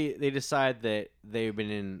 they decide that they've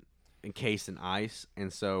been encased in ice,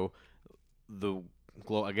 and so the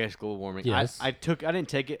global warming. Yes. I didn't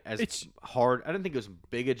take it as It's- hard. I didn't think it was a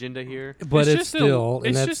big agenda here. But it's just still. and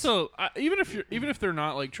it's that's, just even if they're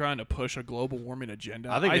not like trying to push a global warming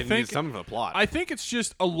agenda. I think they need something for the plot. I think it's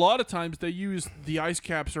just a lot of times they use the ice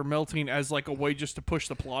caps are melting as like a way just to push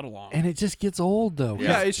the plot along. and it just gets old though.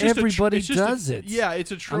 Yeah, 'cause it's just everybody it's just does it. Yeah,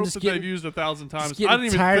 it's a trope just that getting- they've used 1,000 times. getting I didn't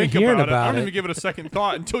even tired think of hearing about it. I about don't it. even give it a second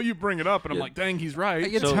thought until you bring it up, and I'm like, dang, he's I right.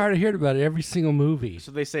 get So- tired of hearing about it every single movie.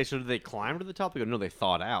 So they say, so did they climb to the top? They go, no, they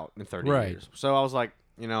thawed out in 30 Right. years. So I was like,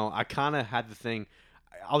 I kind of had the thing.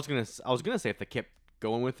 I was gonna say if they kept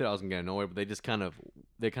going with it, I was gonna get annoyed, but they just kind of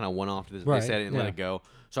went off to this. Right, They said it and let yeah. it go.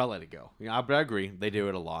 So I let it go. But I agree, they do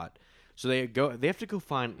it a lot. So they have to go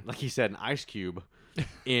find, like he said, an ice cube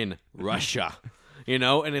in Russia. And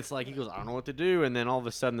it's like he goes, I don't know what to do, and then all of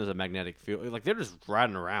a sudden there's a magnetic field. Like they're just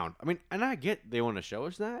riding around. I mean, and I get they want to show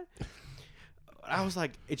us that. I was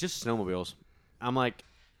like, it's just snowmobiles. I'm like,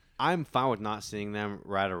 I'm fine with not seeing them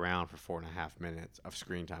ride around for 4.5 minutes of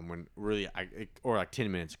screen time when really, or like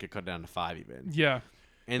 10 minutes, it could cut down to 5 even. Yeah.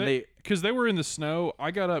 And Because they were in the snow,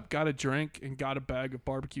 I got up, got a drink, and got a bag of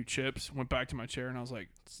barbecue chips. Went back to my chair, and I was like,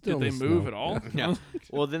 Still "Did in they the move snow. at all?" yeah.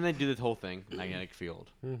 Well, then they do this whole thing, magnetic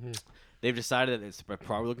field. They've decided that it's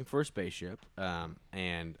probably looking for a spaceship,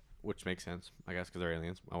 and which makes sense, I guess, because they're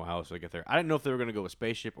aliens. Oh, how else do they get there? I didn't know if they were going to go with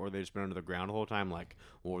spaceship or they just been under the ground the whole time, like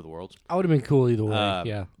War of the Worlds. I would have been cool either way.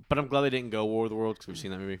 Yeah. But I'm glad they didn't go War of the Worlds because we've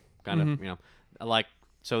seen that movie. Kind of, like,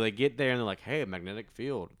 so they get there and they're like, hey, a magnetic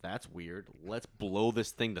field. That's weird. Let's blow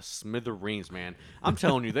this thing to smithereens, man. I'm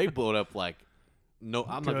telling you, they blew it up like, no,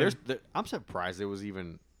 I'm like, I'm surprised it was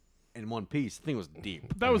even in one piece. The thing was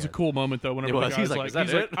deep. That was a cool moment though. Whenever It the was. guy's He's like, "Is that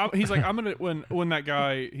it?" he's like, I'm gonna when that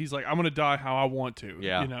guy, he's like, I'm gonna die how I want to.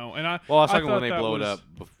 Yeah. And I Well, I was talking thought when they that blow it was-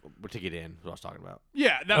 up to get in. That's what I was talking about.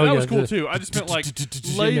 Yeah, that Oh, yeah, was cool the- too. I just meant like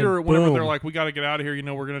and later, then whenever they're boom. like, we got to get out of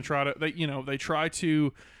here. We're gonna try to. They try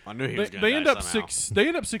to I knew he was going to they die end up somehow. they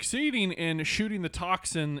end up succeeding in shooting the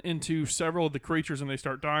toxin into several of the creatures, and they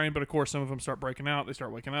start dying. But of course, some of them start breaking out. They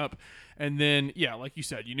start waking up, and then like you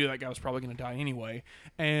said, you knew that guy was probably going to die anyway.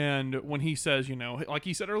 And when he says, like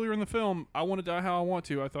he said earlier in the film, "I want to die how I want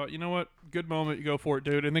to," I thought, you know what, good moment, you go for it,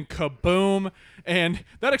 dude. And then kaboom, and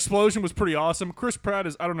that explosion was pretty awesome. Chris Pratt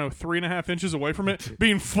is 3.5 inches away from it,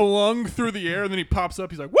 being flung through the air, and then he pops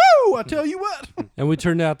up. He's like, "Woo! I tell you what." And we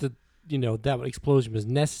turned out that that explosion was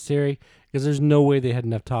necessary because there's no way they had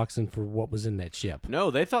enough toxin for what was in that ship.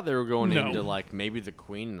 No, they thought they were going No. into like maybe the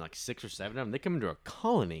Queen and like 6 or 7 of them. They come into a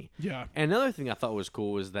colony. Yeah. And another thing I thought was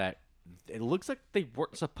cool was that it looks like they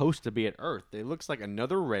weren't supposed to be at Earth. It looks like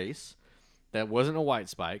another race that wasn't a white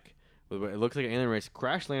spike. It looks like an alien race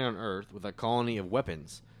crash landed on Earth with a colony of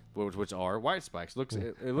weapons, which are white spikes.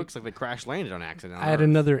 It looks like they crash landed on accident. On I had Earth.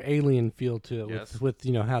 another alien feel to it Yes. with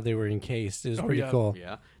how they were encased. It was pretty yeah. cool.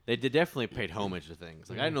 Yeah, they definitely paid homage to things.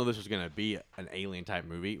 Like I didn't know this was gonna be an alien type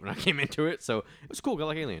movie when I came into it, so it was cool. I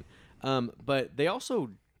like Alien, but they also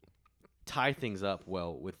tie things up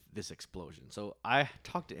well with this explosion. So I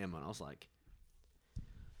talked to Emma and I was like,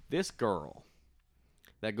 "This girl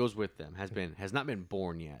that goes with them has not been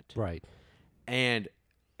born yet, Right. and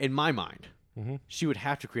in my mind." She would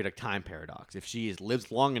have to create a time paradox if she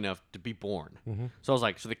lives long enough to be born. So I was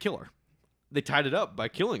like, so they kill her. They tied it up by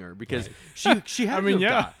killing her because she had to have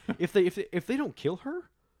died. If they don't kill her,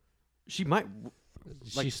 she might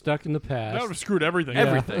She's stuck in the past. That would have screwed everything.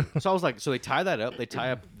 everything. So I was like, so they tie that up. They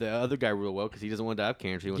tie up the other guy real well because he doesn't want to die of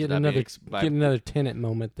cancer. He wants Get to die another Tenet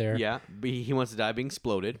moment there. yeah, but he wants to die being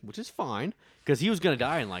exploded, which is fine because he was gonna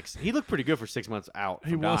die in he looked pretty good for 6 months out.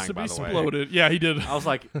 He from wants dying, to be by the way. exploded. Yeah, he did. I was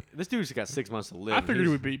like, this dude's got 6 months to live. I and figured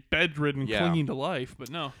he he's- would be bedridden, Yeah. clinging to life,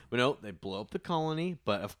 but no. But no, they blow up the colony.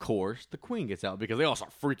 But of course, the Queen gets out because they all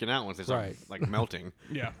start freaking out once they start Right. like melting.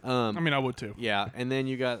 Yeah. Um, I mean, I would too. Yeah, and then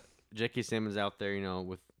you got J.K. Simmons out there,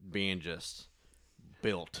 with being just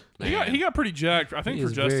built. He got pretty jacked. I think He for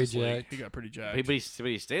is very Justice League, jacked. he got pretty jacked. But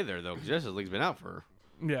he stayed there though, because Justice League's been out for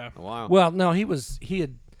Yeah. a while. Well, no,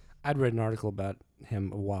 I'd read an article about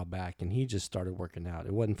him a while back, and he just started working out.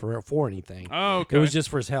 It wasn't for anything. Oh, okay. It was just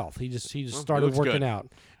for his health. He just started looks working good.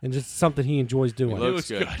 out, and just something he enjoys doing. he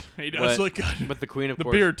looks looks good. good. He does But- look good. But the Queen, of The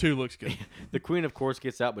course, beard too looks good. the Queen, of course,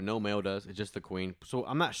 gets out, but no male does. It's just the Queen. So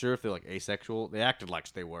I'm not sure if they're like asexual. They acted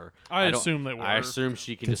like they were. I don't- assume they I were. assume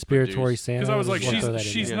she can Conspiratory just produce. Santa. Because I was like, just wanna throw that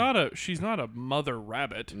in she's there. she's not a mother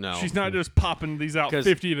rabbit. No. she's not just popping these out 'Cause-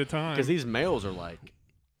 50 at a time. Because these males are like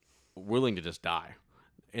willing to just die.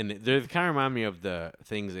 And they kind of remind me of the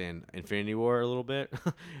things in Infinity War a little bit.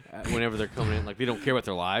 Whenever they're coming in, like they don't care about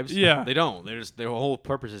their lives. Yeah. they don't. Their whole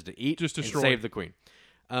purpose is to eat, Just and destroy. save the Queen.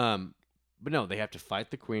 But no, they have to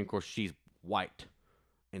fight the Queen. Of course, she's white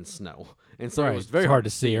in snow, and so Right. it was very It's hard to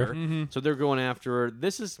see her. Mm-hmm. So they're going after her.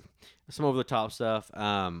 This is some over the top stuff.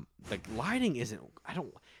 The lighting isn't.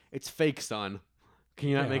 It's fake, son. Can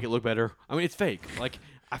you not Yeah. make it look better? I mean, it's fake. Like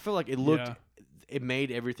I feel like it looked. Yeah. It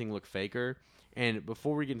made everything look faker. And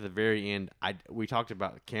before we get to the very end, we talked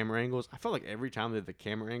about the camera angles. I felt like every time they did the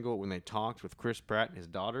camera angle when they talked with Chris Pratt and his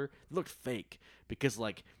daughter, it looked fake because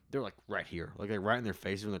like they're like right here, like right in their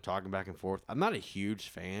faces when they're talking back and forth. I'm not a huge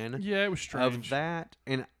fan Yeah, it was strange. of that,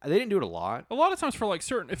 and they didn't do it a lot. A lot of times for like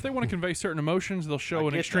if they want to convey certain emotions, they'll show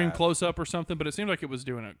an get extreme that. close up or something. But it seemed like it was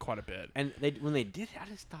doing it quite a bit. And when they did, I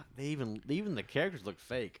just thought even the characters looked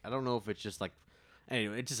fake. I don't know if it's just like.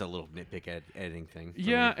 Anyway, it's just a little nitpick editing thing. for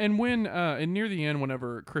Yeah, me. and when and near the end,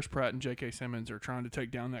 whenever Chris Pratt and J.K. Simmons are trying to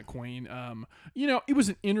take down that Queen, it was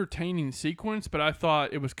an entertaining sequence, but I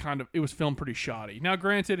thought it was filmed pretty shoddy. Now,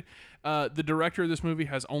 granted, the director of this movie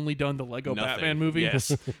has only done the Lego Nothing. Batman movie, Yes.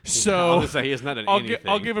 I so was gonna say he has not done I'll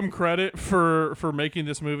anything. give him credit for making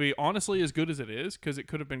this movie honestly as good as it is, because it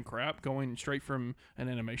could have been crap going straight from an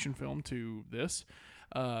animation film to this.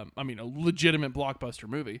 I mean, a legitimate blockbuster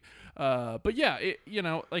movie. But yeah,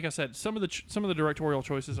 like I said, some of the directorial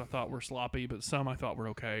choices I thought were sloppy, but some I thought were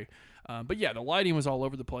okay. But yeah, the lighting was all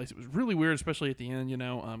over the place. It was really weird, especially at the end,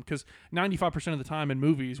 because 95% of the time in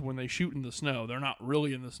movies, when they shoot in the snow, they're not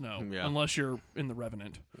really in the snow, Yeah. unless you're in The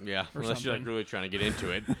Revenant. Yeah, or unless you're like something. really trying to get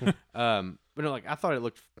into it. But no, like I thought it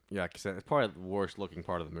looked. Yeah, like I said, it's probably the worst looking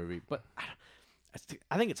part of the movie. But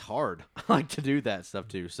I think it's hard, like to do that stuff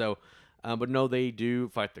too. So, but no, they do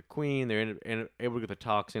fight the Queen. They're able to get the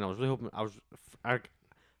toxin. I was really hoping. I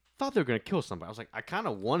thought they were gonna kill somebody. I was like, I kind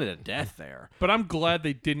of wanted a death there. But I'm glad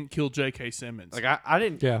they didn't kill J.K. Simmons. Like I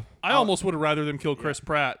didn't. Yeah. I almost would have rather them kill Chris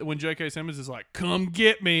Pratt when J.K. Simmons is like, "Come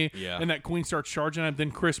get me," Yeah. and that queen starts charging him.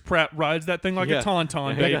 Then Chris Pratt rides that thing like Yeah. a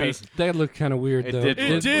tauntaun, Yeah, baby. That looked kind of weird, It though. did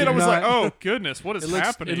It look did. I was like, "Oh goodness, what is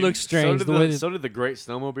happening?" It looks So strange. did the way so did the great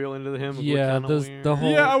snowmobile into him. yeah, the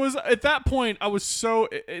whole. Yeah, I was at that point. I was so.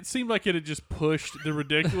 It seemed like it had just pushed the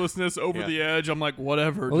ridiculousness over Yeah. the edge. I'm like,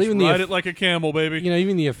 whatever. Well, just even the ride eff- it like a camel, baby. You know,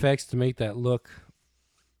 even the effects to make that look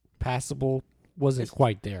passable wasn't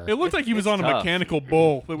quite there. It looked like he was on a tough. mechanical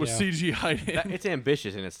bull that was Yeah. CGI'd in. It's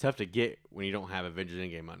ambitious and it's tough to get when you don't have Avengers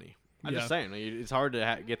Endgame money. I'm just Yeah. saying, like, it's hard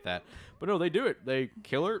to get that. But no, they do it. They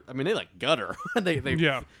kill her. I mean, they like gut her. they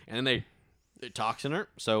Yeah. and then they toxin her.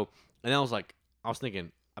 So and I was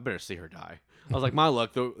thinking, I better see her die. I was like, my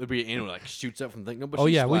luck, there'll be an end where like shoots up from the thing. No, but Oh,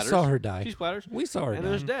 she yeah, we splatters. saw her die. She splatters. We saw her And die.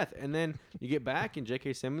 there's death. And then you get back, and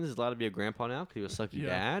J.K. Simmons is allowed to be a grandpa now because he was sucky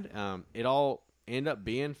Yeah. dad. It all ended up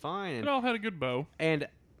being fine. It And, all had a good bow. and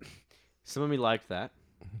some of me liked that.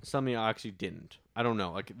 Some of me actually didn't. I don't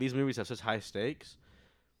know. Like, these movies have such high stakes.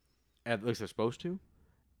 At least they're supposed to.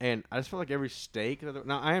 And I just felt like every stake.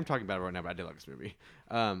 Now, I am talking about it right now, but I did like this movie.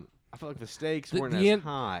 I felt like the stakes weren't as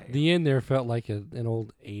high. The end there felt like an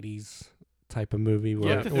old '80s type of movie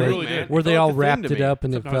where, Yeah, it where, really did. where It they felt all like The Thing wrapped to it me. up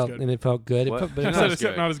and it Except not as felt good. good. What? But I it said Not it's as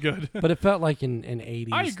good. not as good. but it felt like an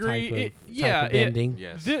 '80s I agree. type of It- ending.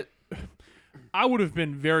 Yes. I would have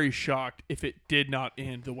been very shocked if it did not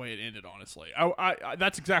end the way it ended. Honestly, I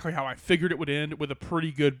that's exactly how I figured it would end, with a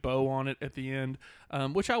pretty good bow on it at the end,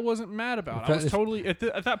 which I wasn't mad about. I was totally at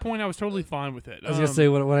that point. I was totally fine with it. I was gonna say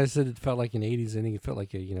when I said it felt like an '80s ending, it felt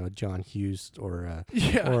like a John Hughes or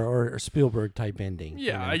Yeah. or Spielberg type ending.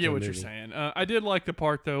 Yeah, I get what you're saying. I did like the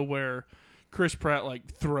part though where Chris Pratt like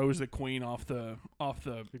throws the queen off the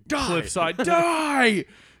cliffside. Die!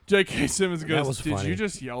 J.K. Simmons goes, was "Did funny. you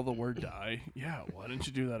just yell the word die?" Yeah. Why didn't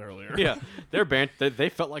you do that earlier? Yeah, they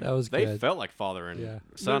felt like That was they good. felt like father and Yeah.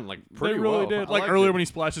 son, like pretty They really well. did. I Like liked earlier it. when he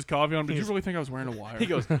splashes coffee on him, did you really think I was wearing a wire? He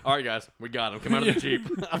goes, "All right, guys, we got him. Come out of the jeep."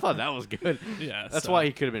 I thought that was good. Yeah, that's so- why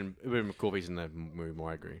he could have been. It would have been a cool piece in the movie more.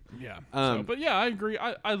 I agree. Yeah. Um, But yeah, I agree.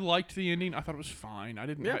 I liked the ending. I thought it was fine. I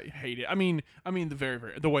didn't hate it. I mean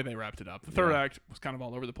the way they wrapped it up. The third Yeah. act was kind of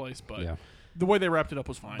all over the place, but Yeah. the way they wrapped it up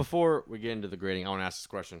was fine. Before we get into the grading, I want to ask this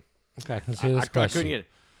question. Okay, let's hear this I question. couldn't get it.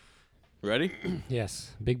 Ready?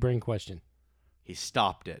 Yes, big brain question. He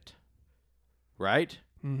stopped it, right?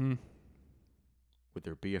 Mm-hmm. Would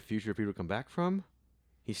there be a future for people to come back from?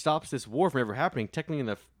 He stops this war from ever happening.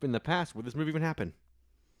 Technically, in the past, would this movie even happen?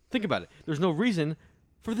 Think about it. There's no reason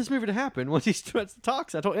for this movie to happen once he starts the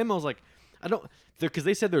talks. I told Emma, I was like, I don't, because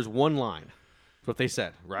they said there's one line. That's what they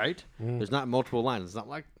said, right? There's not multiple lines. It's not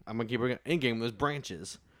like I'm gonna keep bringing Endgame. There's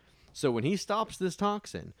branches. So when he stops this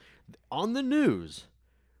toxin, on the news,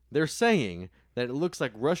 they're saying that it looks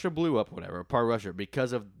like Russia blew up, whatever, part of Russia,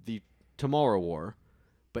 because of the Tomorrow War.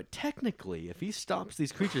 But technically, if he stops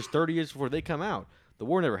these creatures 30 years before they come out, the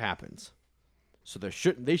war never happens. So they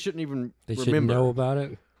shouldn't even They should remember. know about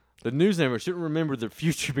it. The news network shouldn't remember the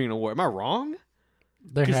future being a war. Am I wrong?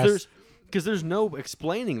 There Because there's no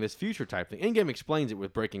explaining this future type thing. Endgame explains it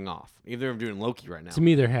with breaking off. Either I'm doing Loki right now. to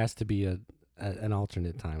me, there has to be an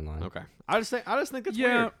alternate timeline. Okay. I just think that's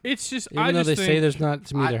Yeah, weird. it's just Even I though just they think, say there's not,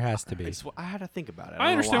 to me, there has to be. I had to think about it. I don't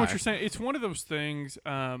know understand what why. you're saying. It's one of those things.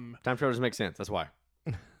 Time travel doesn't make sense. That's why.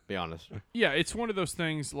 Be honest. Yeah, it's one of those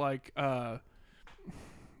things like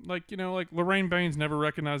like Lorraine Baines never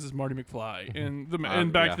recognizes Marty McFly in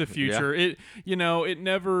Back yeah, to the Future. It it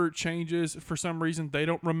never changes. For some reason, they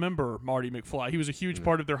don't remember Marty McFly. He was a huge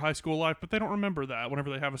part of their high school life, but they don't remember that whenever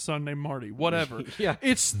they have a son named Marty. Whatever. Yeah.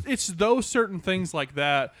 It's those certain things like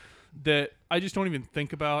that I just don't even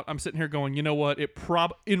think about. I'm sitting here going, you know what?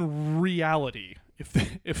 In reality,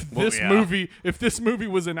 if this movie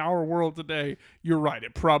was in our world today, you're right.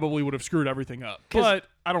 It probably would have screwed everything up. But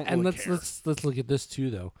I don't And really let's care. look at this too,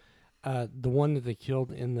 though. The one that they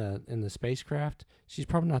killed in the spacecraft, she's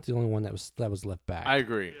probably not the only one that was left back. I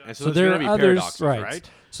agree. And so there's there gonna are be others, paradoxes, right?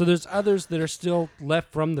 So there's others that are still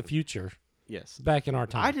left from the future Yes. back in our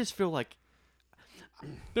time. I just feel like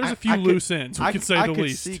There's I- a few I could- loose ends. We can say I the could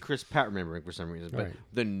least. see Chris Pratt remembering for some reason, but Right.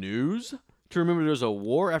 the news to remember there's a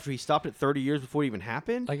war after he stopped it 30 years before it even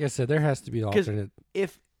happened. like I said, there has to be an 'Cause alternate.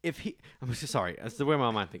 if he, I'm so sorry, that's the way my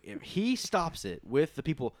mind thinks. If he stops it with the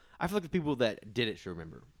people, I feel like the people that did it should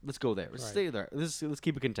remember. Let's go there. Let's stay there. Let's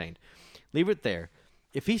keep it contained. Leave it there.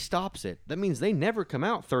 If he stops it, that means they never come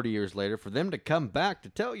out 30 years later for them to come back to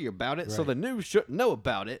tell you about it. So Right. the news shouldn't know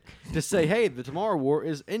about it to say, hey, the Tomorrow War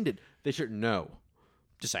is ended. They shouldn't know.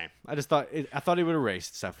 Just saying. I thought he would erase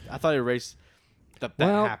stuff. I thought he erased that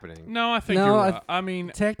Well, happening. No, I think No, you're I- right. I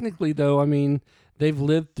mean, Technically, though, I mean, they've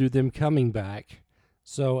lived through them coming back.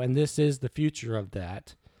 So, and this is the future of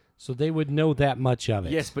that. So they would know that much of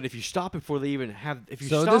it. Yes, but if you stop before they even have, if you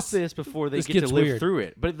So stop this- this before they this get to gets live weird. through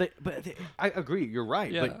it, I agree, you're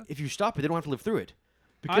right. Yeah. But if you stop it, they don't have to live through it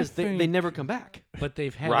because they think- never come back. But they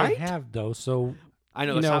Right? have though. So I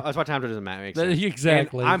know You know- that's why time doesn't make sense.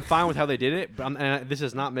 Exactly. And I'm fine with how they did it, but this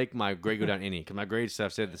does not make my grade go down any because my grades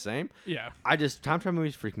have stayed the same. yeah. I just time travel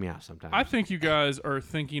movies freak me out sometimes. I think you guys are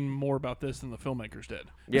thinking more about this than the filmmakers did.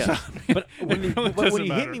 Yeah, but when It really when doesn't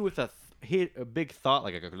you hit matter. me with a big thought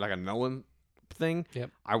like a Nolan thing,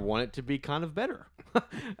 Yep. I want it to be kind of better,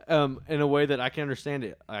 in a way that I can understand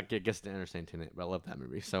it. I guess I didn't understand Tenet, but I love that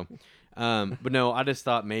movie. So, but no, I just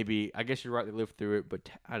thought maybe I guess you're right. They lived through it, but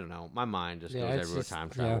I don't know. My mind just Yeah, goes it's everywhere with just- time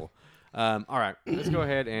yeah. travel. All right, let's go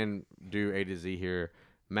ahead and do A to Z here.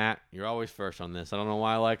 Matt, you're always first on this. I don't know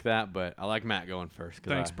why I like that, but I like Matt going first.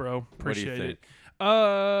 Thanks, bro. What do you Appreciate think? it.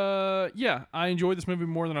 Yeah, I enjoyed this movie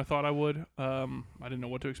more than I thought I would. I didn't know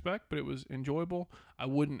what to expect, but it was enjoyable. I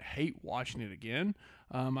wouldn't hate watching it again.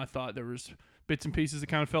 I thought there was bits and pieces that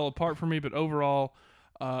kind of fell apart for me, but overall,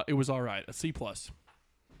 it was all right. A C+.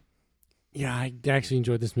 yeah, I actually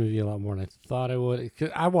enjoyed this movie a lot more than I thought I would.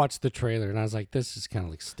 'Cause I watched the trailer and I was like, this is kind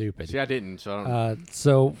of like stupid. See, I didn't, so I don't.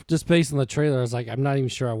 So just based on the trailer, I was like, I'm not even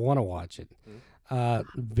sure I want to watch it.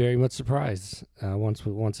 Very much surprised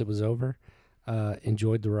once it was over.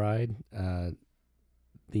 Enjoyed the ride.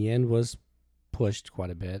 The end was pushed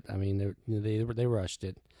quite a bit. I mean, they rushed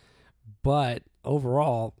it, but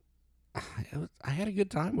overall, I had a good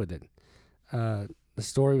time with it. The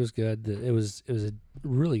story was good. It was a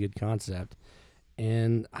really good concept,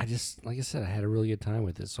 and I just, like I said, I had a really good time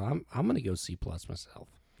with it. So I'm gonna go C+ myself.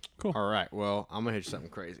 All right, well, I'm gonna hit you something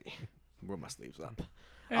crazy. Roll my sleeves up.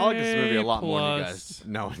 I like this movie a lot more than you guys.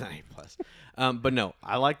 No, not A+. But no,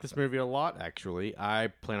 I like this movie a lot, actually. I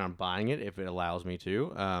plan on buying it if it allows me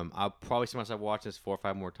to. I'll probably see myself watch this 4 or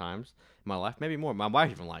 5 more times in my life, maybe more. My wife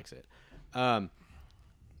even likes it. I'm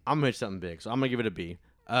going to hit something big, so I'm going to give it a B.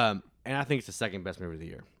 And I think it's the second best movie of the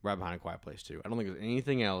year, right behind A Quiet Place 2. I don't think there's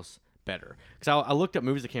anything else better. Because I looked up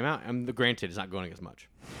movies that came out, and granted, it's not going as much.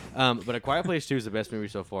 But A Quiet Place 2 is the best movie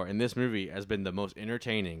so far, and this movie has been the most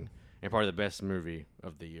entertaining and probably the best movie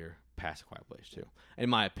of the year past A Quiet Place 2, in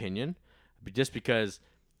my opinion. But just because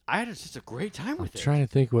I had just a great time with it. Trying to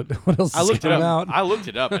think what else I is looked it coming up. out. I looked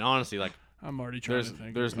it up, and honestly, like I'm already trying to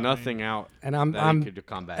think. there's I mean, nothing out And that I'm it could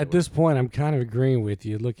combat at with. this point, I'm kind of agreeing with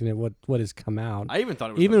you, looking at what has come out. I even thought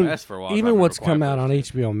it was even the best for a while. even I what's remember come out on Quiet Place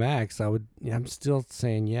 2. HBO Max, I'm still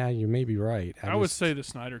saying, yeah, you may be right. I would just- say the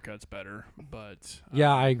Snyder Cut's better, but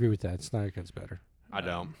yeah, I agree with that. Snyder Cut's better. I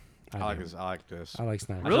don't. I like this. I like this. I like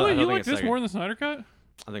Snyder. I really, don't you think like it's this second. more than the Snyder Cut?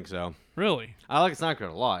 I think so. Really? I like Snyder Cut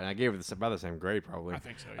a lot, and I gave it about the same grade probably. I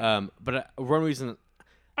think so. Yeah. But one reason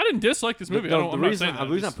I didn't dislike this movie. The I'm not reason saying that. the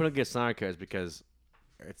reason I'm Just- putting against Snyder Cut is because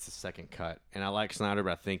it's the second cut, and I like Snyder,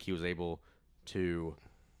 but I think he was able to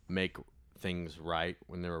make things right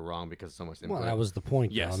when they were wrong because of so much input. Well, that was the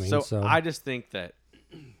point. yes. Though. I mean, I just think that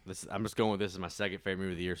this. I'm just going with this as my second favorite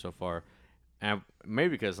movie of the year so far, and maybe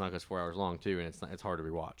because Snyder Cut's 4 hours long too, and it's hard to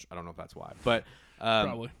rewatch. I don't know if that's why, but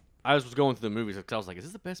Probably. I was going through the movies because I was like, "Is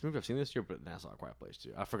this the best movie I've seen this year?" But then I saw A Quiet Place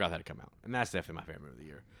 2. I forgot that had come out, and that's definitely my favorite movie of the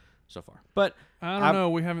year so far. But I don't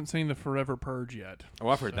know. We haven't seen the Forever Purge yet. oh,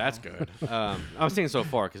 I've heard that's good. I'm seeing so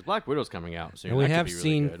far because Black Widow's coming out soon. and we That could have be really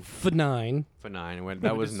seen good. F9. For 9, and when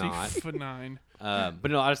that was not. For 9.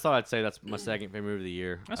 But no, I just thought I'd say that's my second favorite movie of the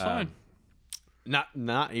year. That's fine.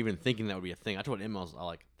 Not even thinking that would be a thing. I told Emma, I was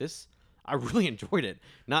like, this. I really enjoyed it.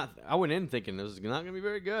 I went in thinking this was not going to be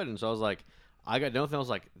very good, and so I was like, I got done with it. I was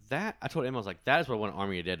like, that. I told Emma, I was like, that is what I want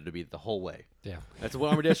Army of the Dead to be the whole way. Yeah. That's what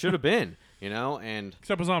Army of the Dead should have been, and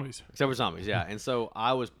Except with zombies. except for zombies, yeah. And so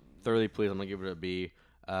I was thoroughly pleased. I'm gonna give it a B.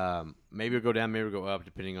 Maybe it'll go down, maybe it'll go up,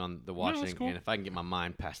 depending on the watching, that's cool. and if I can get my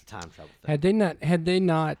mind past the time travel thing. Had they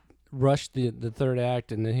not rushed the third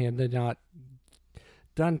act, and had they not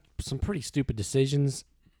done some pretty stupid decisions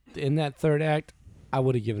in that third act, I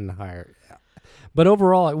would have given it a higher. But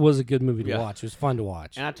overall, it was a good movie to Yeah. watch. It was fun to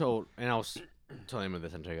watch. And I was telling him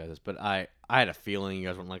this and tell you guys this, but I had a feeling you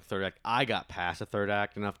guys wouldn't like the third act. I got past the third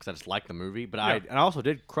act enough because I just liked the movie, but I also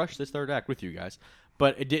did crush this third act with you guys.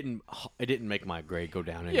 But it didn't make my grade go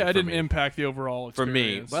down. any Yeah, it for didn't me. impact the overall For me.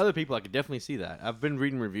 experience. But other people, I could definitely see that. I've been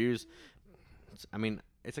reading reviews. I mean,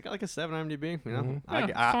 it's like a 7 IMDb. You know, Yeah,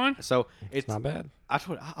 it's fine. So It's not bad.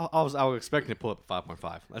 I was expecting to pull up at 5.5.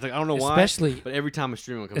 I was like, I don't know why, Especially- but every time a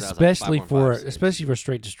streaming comes out, especially it's like 5.5, 6. especially for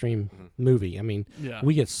straight to stream movie. I mean, Yeah.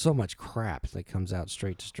 we get so much crap that comes out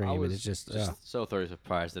straight to stream, I and was it's just so thoroughly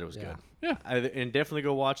surprised that it was Yeah. good. Yeah. And definitely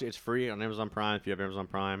go watch it. It's free on Amazon Prime if you have Amazon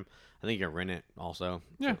Prime. I think you can rent it also.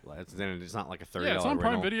 Yeah. So it's not like a $30 Yeah, it's on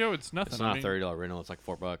rental. Prime Video. It's nothing. It's I not mean, a $30 rental. It's like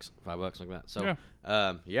 $4, $5 like that. So,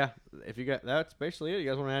 Yeah. if you got that's basically it. You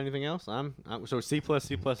guys want to add anything else? I'm so C+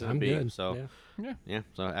 is a I'm B. good. So yeah. yeah.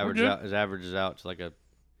 so good. averages out to like a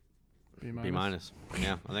B B minus.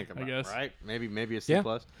 Yeah, I think I guess. right. Maybe a C+.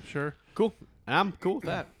 Yeah. Sure. Cool. And I'm cool with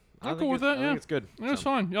that. I'm cool with that. I Yeah, think it's good. It was So,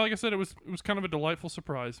 fun. Yeah, like I said, it was kind of a delightful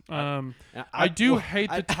surprise. I I do well,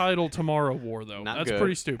 hate I- the title Tomorrow War though. Not That's good.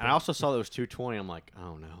 pretty stupid. And I also saw that it was 220. I'm like,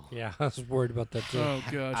 oh no. Yeah, I was worried about that too. Oh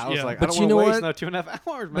gosh. I was yeah. like, But I you don't know want to what? waste no 2.5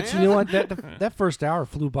 hours, man. But you know what? That first hour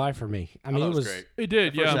flew by for me. I mean, thought it was great. it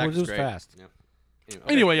did. First Yeah. act it was great. fast. Yeah.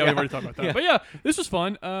 Anyway, yeah, Okay. we've already talked about that. Yeah. But yeah, this was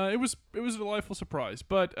fun. It was a delightful surprise.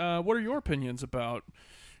 But what are your opinions about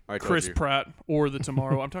I told Chris you. Pratt or the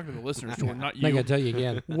Tomorrow? I'm talking to the listeners, Jordan, not I'm not you. gonna tell you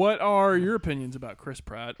again. What are your opinions about Chris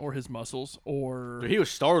Pratt or his muscles? Or Dude, he was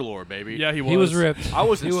Star-Lord, baby. yeah, he was. He was ripped. I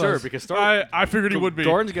wasn't He sure was. because I figured he would be.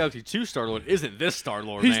 Guardians of the Galaxy 2 Star-Lord isn't this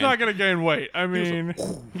Star-Lord, He's man. not gonna gain weight. I mean,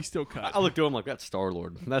 he's still cut. I looked at him like, that's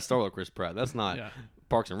Star-Lord. That's Star-Lord Chris Pratt. That's not Yeah.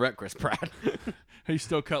 Parks and Rec Chris Pratt. He's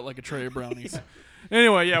still cut like a tray of brownies.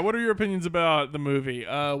 Anyway, yeah, what are your opinions about the movie?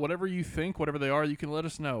 Whatever you think, whatever they are, you can let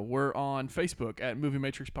us know. We're on Facebook at Movie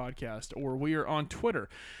Matrix Podcast, or we are on Twitter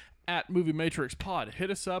at Movie Matrix Pod.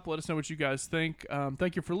 Hit us up. Let us know what you guys think.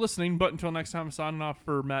 Thank you for listening. But until next time, I'm signing off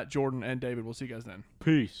for Matt, Jordan, and David. We'll see you guys then.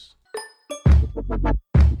 Peace.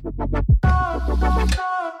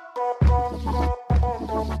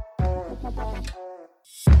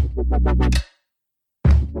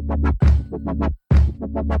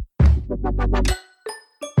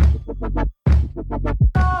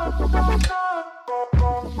 Bye.